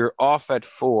 then you're off at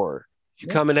 4. If you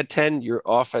Yeah. come in at 10, you're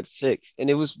off at 6. And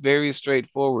it was very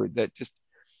straightforward, that just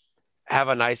have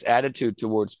a nice attitude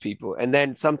towards people. And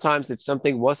then sometimes if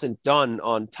something wasn't done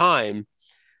on time,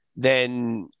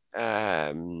 then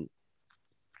and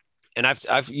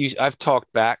I've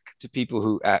talked back to people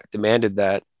who demanded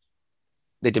that.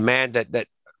 They demand that,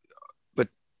 but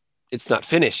it's not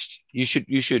finished. You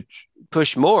should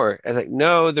push more. I was like,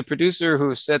 no, the producer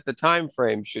who set the time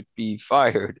frame should be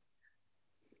fired.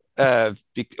 Well,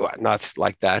 not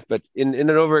like that, but in an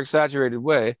over exaggerated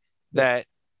way. Yeah. That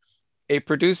a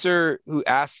producer who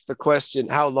asks the question,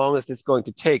 how long is this going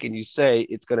to take? And you say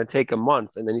it's going to take a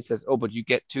month. And then he says, oh, but you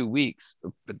get 2 weeks,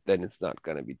 but then it's not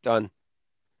going to be done.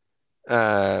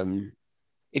 Um,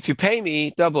 if you pay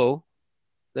me double,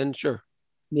 then sure.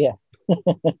 Yeah.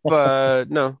 But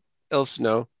no, else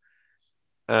no.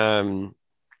 Um,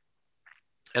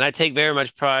 and I take very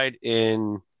much pride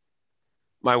in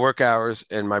my work hours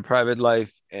and my private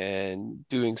life and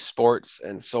doing sports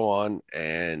and so on.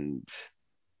 And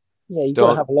Yeah, you've got to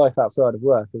don't, have a life outside of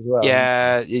work as well.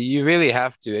 yeah, you really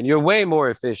have to. And you're way more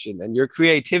efficient, and your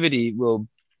creativity will,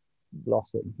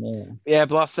 Blossom. Yeah. yeah,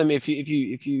 blossom if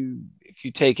you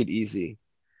take it easy.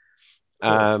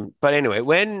 Sure. But anyway,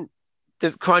 when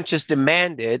the crunch is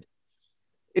demanded,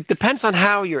 it depends on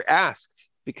how you're asked,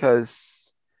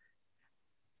 because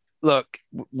look,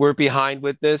 we're behind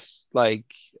with this. Like,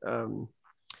 um,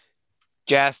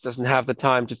 Jazz doesn't have the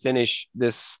time to finish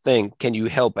this thing. Can you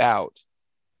help out?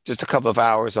 Just a couple of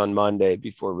hours on Monday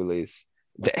before release.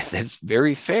 That's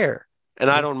very fair, and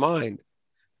I Yeah. don't mind.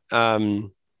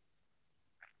 Um,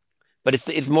 but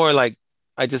it's more like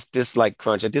I just dislike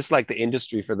crunch. I dislike the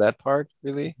industry for that part,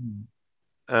 really. Mm.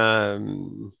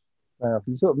 Um,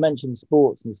 You sort of mentioned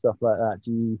sports and stuff like that.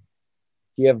 Do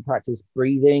you ever practice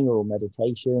breathing or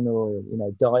meditation or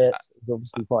diet? It's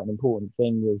obviously quite an important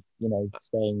thing with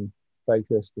staying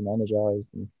focused and energized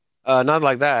and not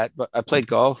like that, but I played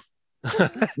golf.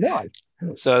 nice.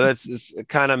 So that's it's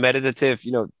kind of meditative,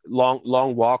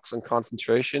 long walks and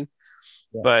concentration.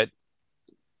 Yeah.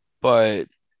 But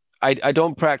I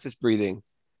don't practice breathing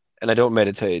and I don't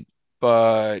meditate.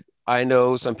 But I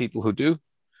know some people who do,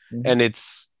 Mhm. and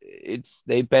it's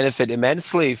they benefit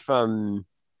immensely from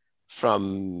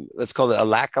let's call it a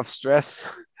lack of stress.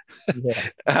 Yeah.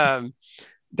 um,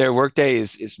 their workday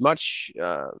is much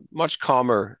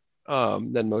calmer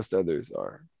than most others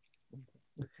are.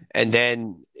 And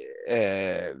then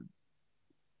uh,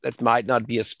 that might not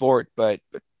be a sport, but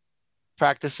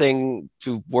practicing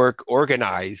to work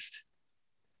organized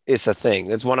is a thing.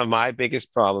 That's one of my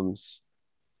biggest problems,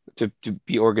 to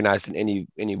be organized in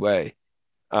any way.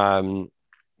 Um,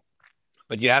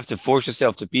 but you have to force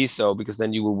yourself to be so, because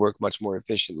then you will work much more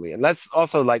efficiently. And that's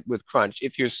also like with crunch.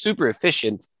 If you're super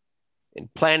efficient in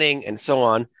planning and so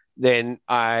on, then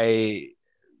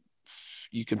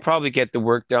you can probably get the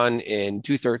work done in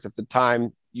 2/3 of the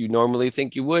time you normally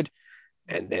think you would,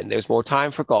 and then there's more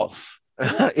time for golf.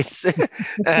 It's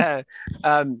uh,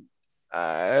 um,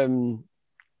 um,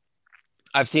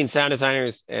 I've seen sound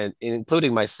designers, and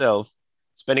including myself,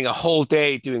 spending a whole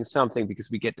day doing something because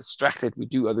we get distracted, we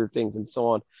do other things and so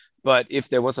on. But if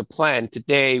there was a plan,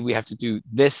 today we have to do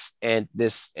this and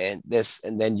this and this,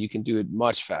 and then you can do it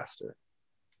much faster.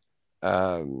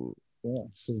 Um, Yeah.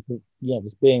 So, yeah,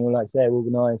 just being like say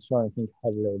organized, trying to think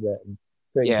ahead a little bit and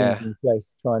putting things yeah, in place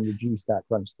to try and reduce that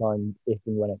crunch time if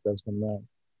and when it does come around.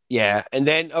 yeah. And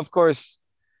then, of course,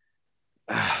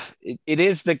 it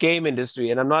is the game industry,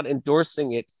 and I'm not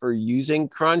endorsing it for using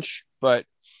crunch, but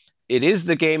it is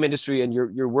the game industry, and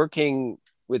you're working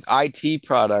with IT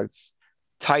products,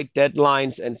 tight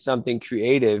deadlines, and something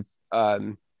creative.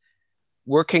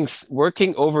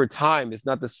 Working overtime is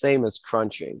not the same as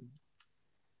crunching,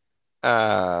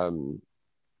 um,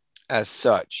 as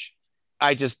such.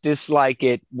 I just dislike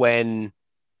it when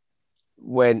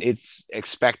it's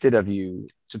expected of you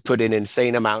to put in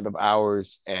insane amount of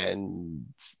hours and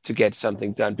to get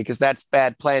something done, because that's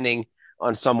bad planning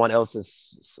on someone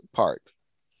else's part.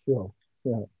 Sure.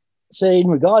 Yeah. So in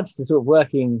regards to sort of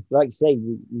working, like you say,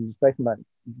 you've spoken about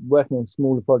working on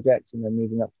smaller projects and then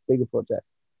moving up to bigger projects.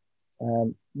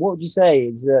 What would you say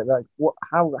is that like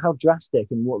how drastic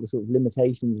and what are the sort of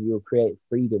limitations of your creative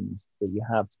freedoms that you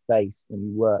have to face when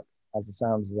you work as a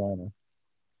sound designer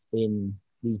in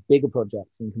these bigger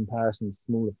projects in comparison to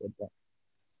smaller projects?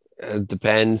 It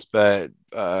depends, but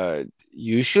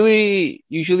usually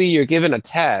you're given a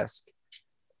task,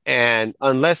 and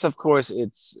unless of course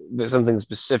it's something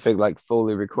specific like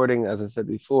Foley recording, as I said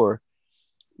before,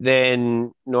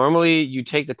 then normally you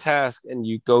take the task and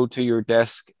you go to your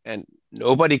desk, and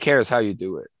nobody cares how you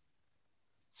do it.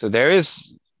 So there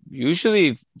is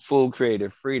usually full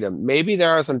creative freedom. Maybe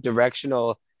there are some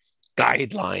directional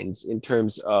guidelines in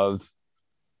terms of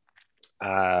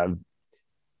uh,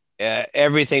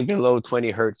 everything below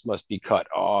 20 hertz must be cut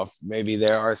off. Maybe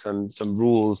there are some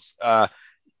rules.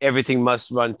 Everything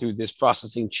must run through this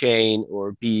processing chain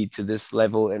or be to this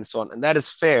level and so on. And that is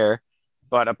fair.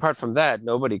 But apart from that,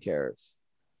 nobody cares.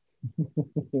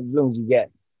 As long as you get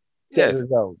Yeah, the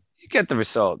result. you get the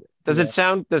result. Yeah.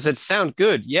 Does it sound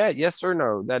good? Yeah, yes or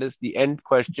no. That is the end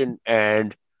question,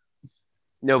 and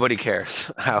nobody cares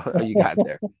how you got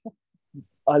there.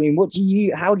 I mean,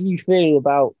 how do you feel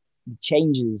about the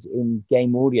changes in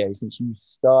game audio since you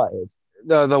started?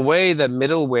 The way that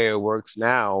middleware works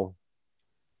now,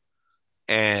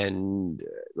 and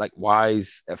like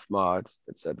Wise, Fmod,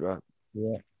 etc.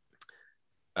 Yeah.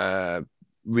 uh,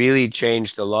 really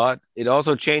changed a lot. It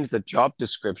also changed the job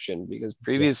description because Yeah.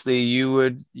 previously you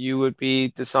would be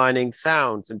designing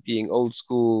sounds and being old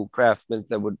school craftsmen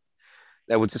that would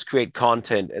just create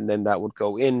content and then that would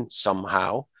go in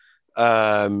somehow.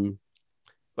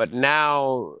 But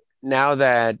now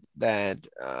that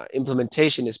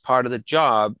implementation is part of the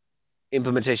job,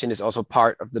 implementation is also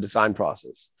part of the design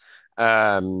process.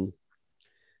 Um,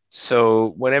 so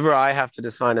whenever I have to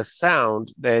design a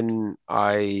sound, then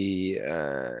I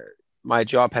my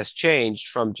job has changed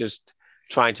from just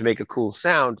trying to make a cool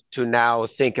sound to now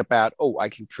think about, oh, I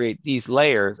can create these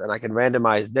layers and I can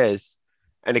randomize this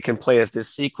and it can play as this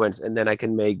sequence and then I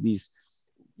can make these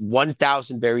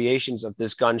 1,000 variations of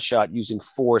this gunshot using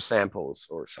 4 samples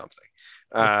or something.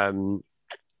 Um,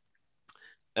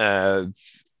 uh,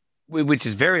 which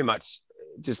is very much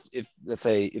just, if let's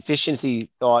say, efficiency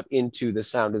thought into the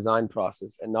sound design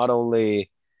process and not only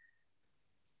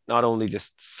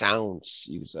just sounds,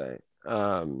 you say.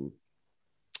 And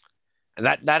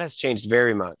that has changed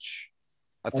very much,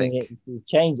 I I mean, think. it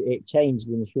changed. It changed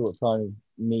in a short time of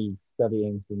me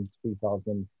studying from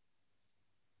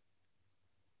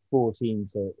 2014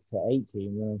 to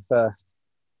 18 when I first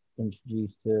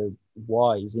introduced to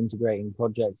Wise. Integrating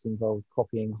projects involved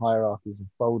copying hierarchies of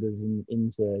folders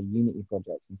into Unity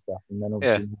projects and stuff. And then Yeah.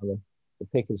 obviously now the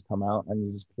pickers come out and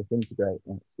you just click integrate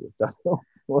and it sort of does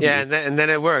Yeah, and then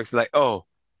it works. Like, yeah.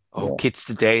 kids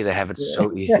today, they have it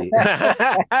so Yeah. easy.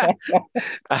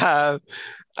 uh,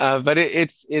 but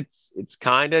it's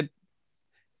kind of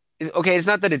okay. It's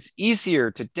not that it's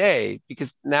easier today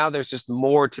because now there's just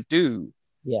more to do.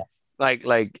 Yeah.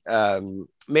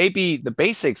 Maybe the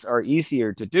basics are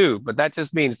easier to do, but that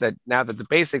just means that now that the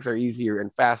basics are easier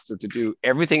and faster to do,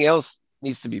 everything else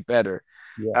needs to be better.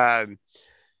 Yeah.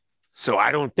 So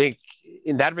I don't think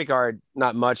in that regard,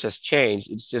 not much has changed.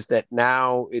 It's just that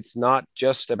now it's not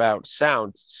just about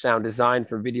sound. Sound design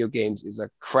for video games is a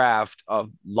craft of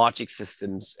logic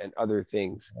systems and other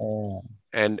things.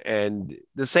 And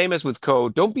the same as with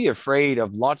code, don't be afraid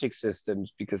of logic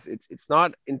systems because it's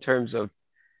not in terms of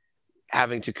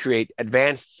having to create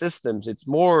advanced systems. It's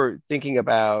more thinking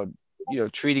about,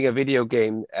 treating a video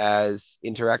game as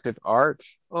interactive art,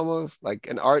 almost like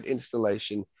an art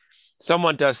installation.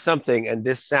 Someone does something and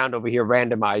this sound over here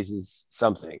randomizes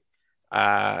something.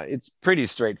 It's pretty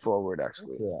straightforward,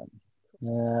 actually.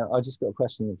 I just got a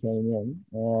question that came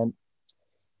in.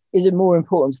 Is it more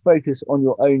important to focus on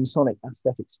your own sonic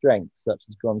aesthetic strengths, such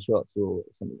as gunshots or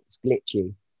something that's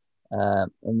glitchy,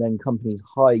 and then companies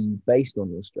hire you based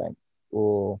on your strengths,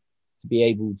 or to be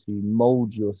able to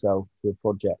mold yourself to a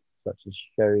project, such as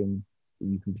showing that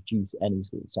you can produce any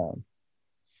sort of sound?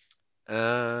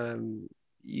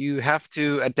 You have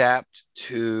to adapt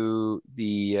to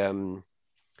the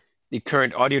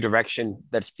current audio direction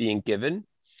that's being given,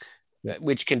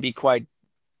 which can be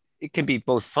it can be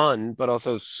both fun, but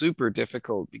also super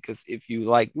difficult because if you,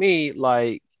 like me,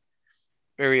 like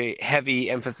very heavy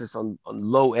emphasis on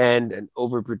low end and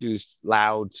overproduced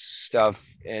loud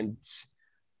stuff and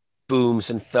booms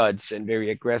and thuds and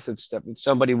very aggressive stuff. If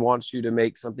somebody wants you to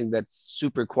make something that's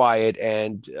super quiet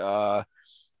and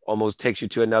almost takes you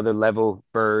to another level,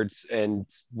 birds and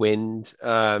wind,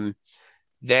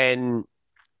 then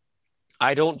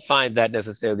I don't find that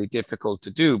necessarily difficult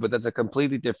to do, but that's a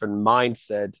completely different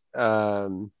mindset.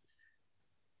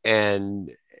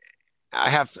 And I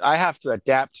have to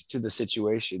adapt to the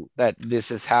situation that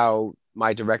this is how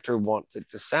my director wants it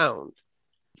to sound.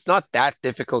 It's not that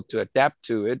difficult to adapt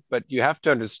to it, but you have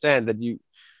to understand that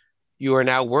you are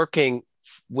now working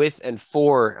with and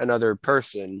for another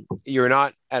person. You're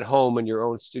not at home in your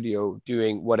own studio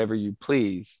doing whatever you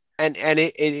please. And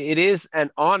it is an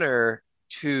honor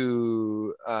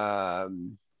to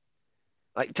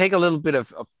like take a little bit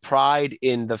of pride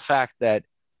in the fact that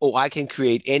oh, I can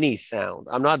create any sound.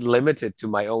 I'm not limited to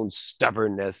my own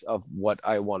stubbornness of what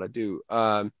I want to do.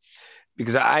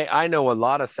 Because I know a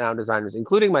lot of sound designers,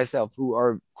 including myself, who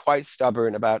are quite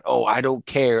stubborn about, oh, I don't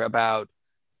care about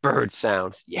bird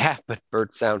sounds. Yeah, but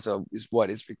bird sounds is what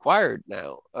is required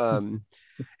now. And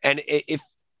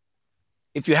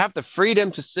if you have the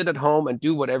freedom to sit at home and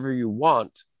do whatever you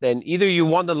want, then either you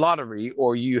won the lottery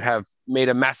or you have made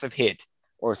a massive hit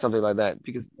or something like that,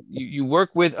 because you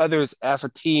work with others as a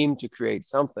team to create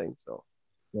something. So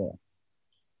yeah,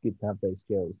 good to have those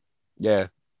skills. yeah,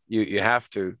 you have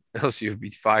to, else you'll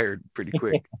be fired pretty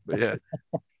quick. But yeah.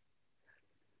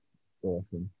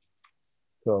 Awesome.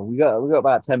 Cool. We got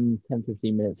about 10,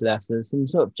 15 minutes left. So there's some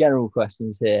sort of general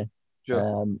questions here.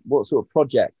 Sure. What sort of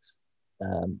projects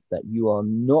that you are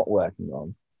not working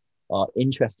on are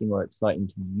interesting or exciting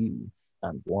to you,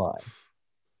 and why?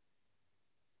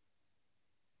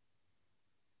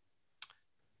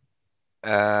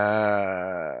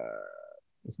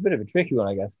 It's a bit of a tricky one,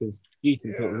 I guess, because due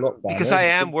to sort of lockdown. Because I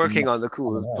am working on the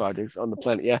coolest projects on the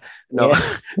planet. Yeah. No.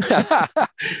 Yeah.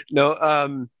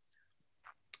 No.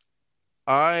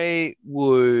 I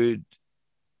would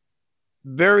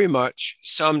very much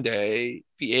someday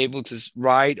be able to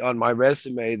write on my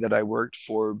resume that I worked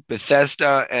for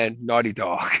Bethesda and Naughty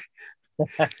Dog.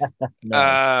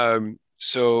 Nice.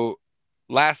 So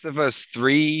Last of Us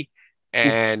 3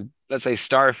 and let's say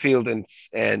Starfield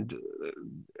and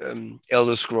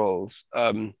Elder Scrolls.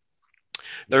 The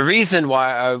reason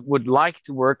why I would like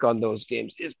to work on those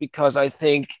games is because I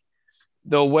think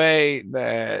the way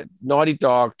that Naughty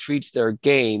Dog treats their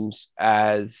games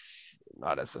as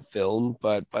not as a film,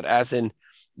 but as in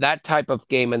that type of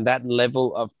game and that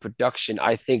level of production,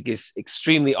 I think is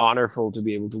extremely honorful to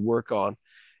be able to work on.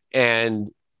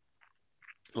 And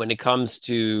when it comes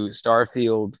to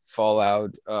Starfield,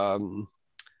 Fallout,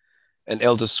 and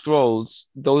Elder Scrolls,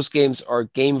 those games are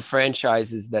game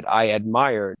franchises that I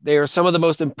admire. They are some of the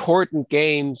most important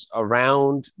games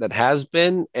around that has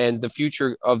been, and the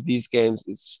future of these games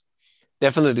is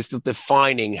definitely still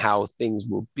defining how things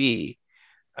will be.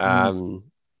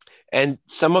 And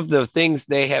some of the things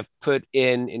they have put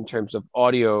in terms of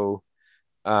audio,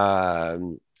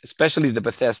 especially the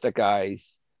Bethesda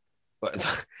guys,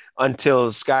 but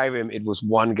until Skyrim, it was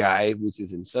one guy, which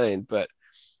is insane. But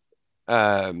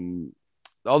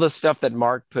all the stuff that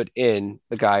Mark put in,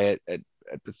 the guy at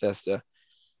Bethesda,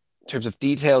 in terms of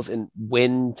details in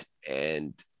wind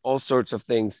and all sorts of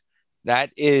things,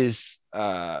 that is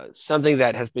something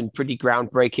that has been pretty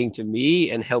groundbreaking to me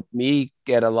and helped me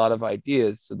get a lot of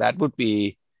ideas. So that would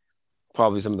be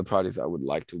probably some of the projects I would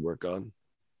like to work on.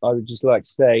 I would just like to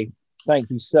say thank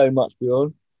you so much,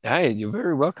 Bjørn. Hey, you're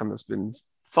very welcome. It's been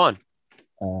fun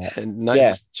and nice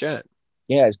yeah. chat.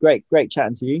 Yeah, it's great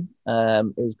chatting to you.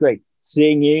 It was great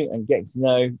seeing you and getting to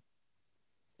know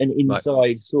an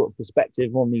inside sort of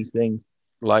perspective on these things.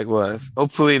 Likewise.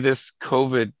 Hopefully this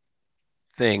COVID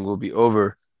thing will be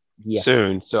over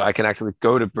soon, so I can actually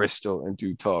go to Bristol and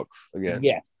do talks again.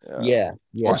 Yeah.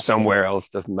 Or somewhere else,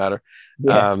 doesn't matter.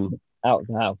 Out of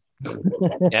the house.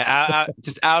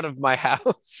 Just out of my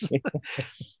house.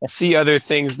 See other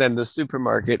things than the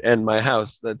supermarket and my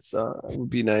house. That's would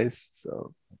be nice.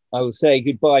 So I will say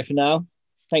goodbye for now.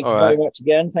 Thank you very much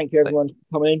again. Thank you everyone for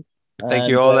coming. Thank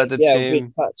you all at the team. We'll be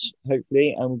in touch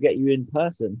hopefully, and we'll get you in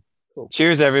person. Cool.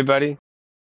 Cheers, everybody.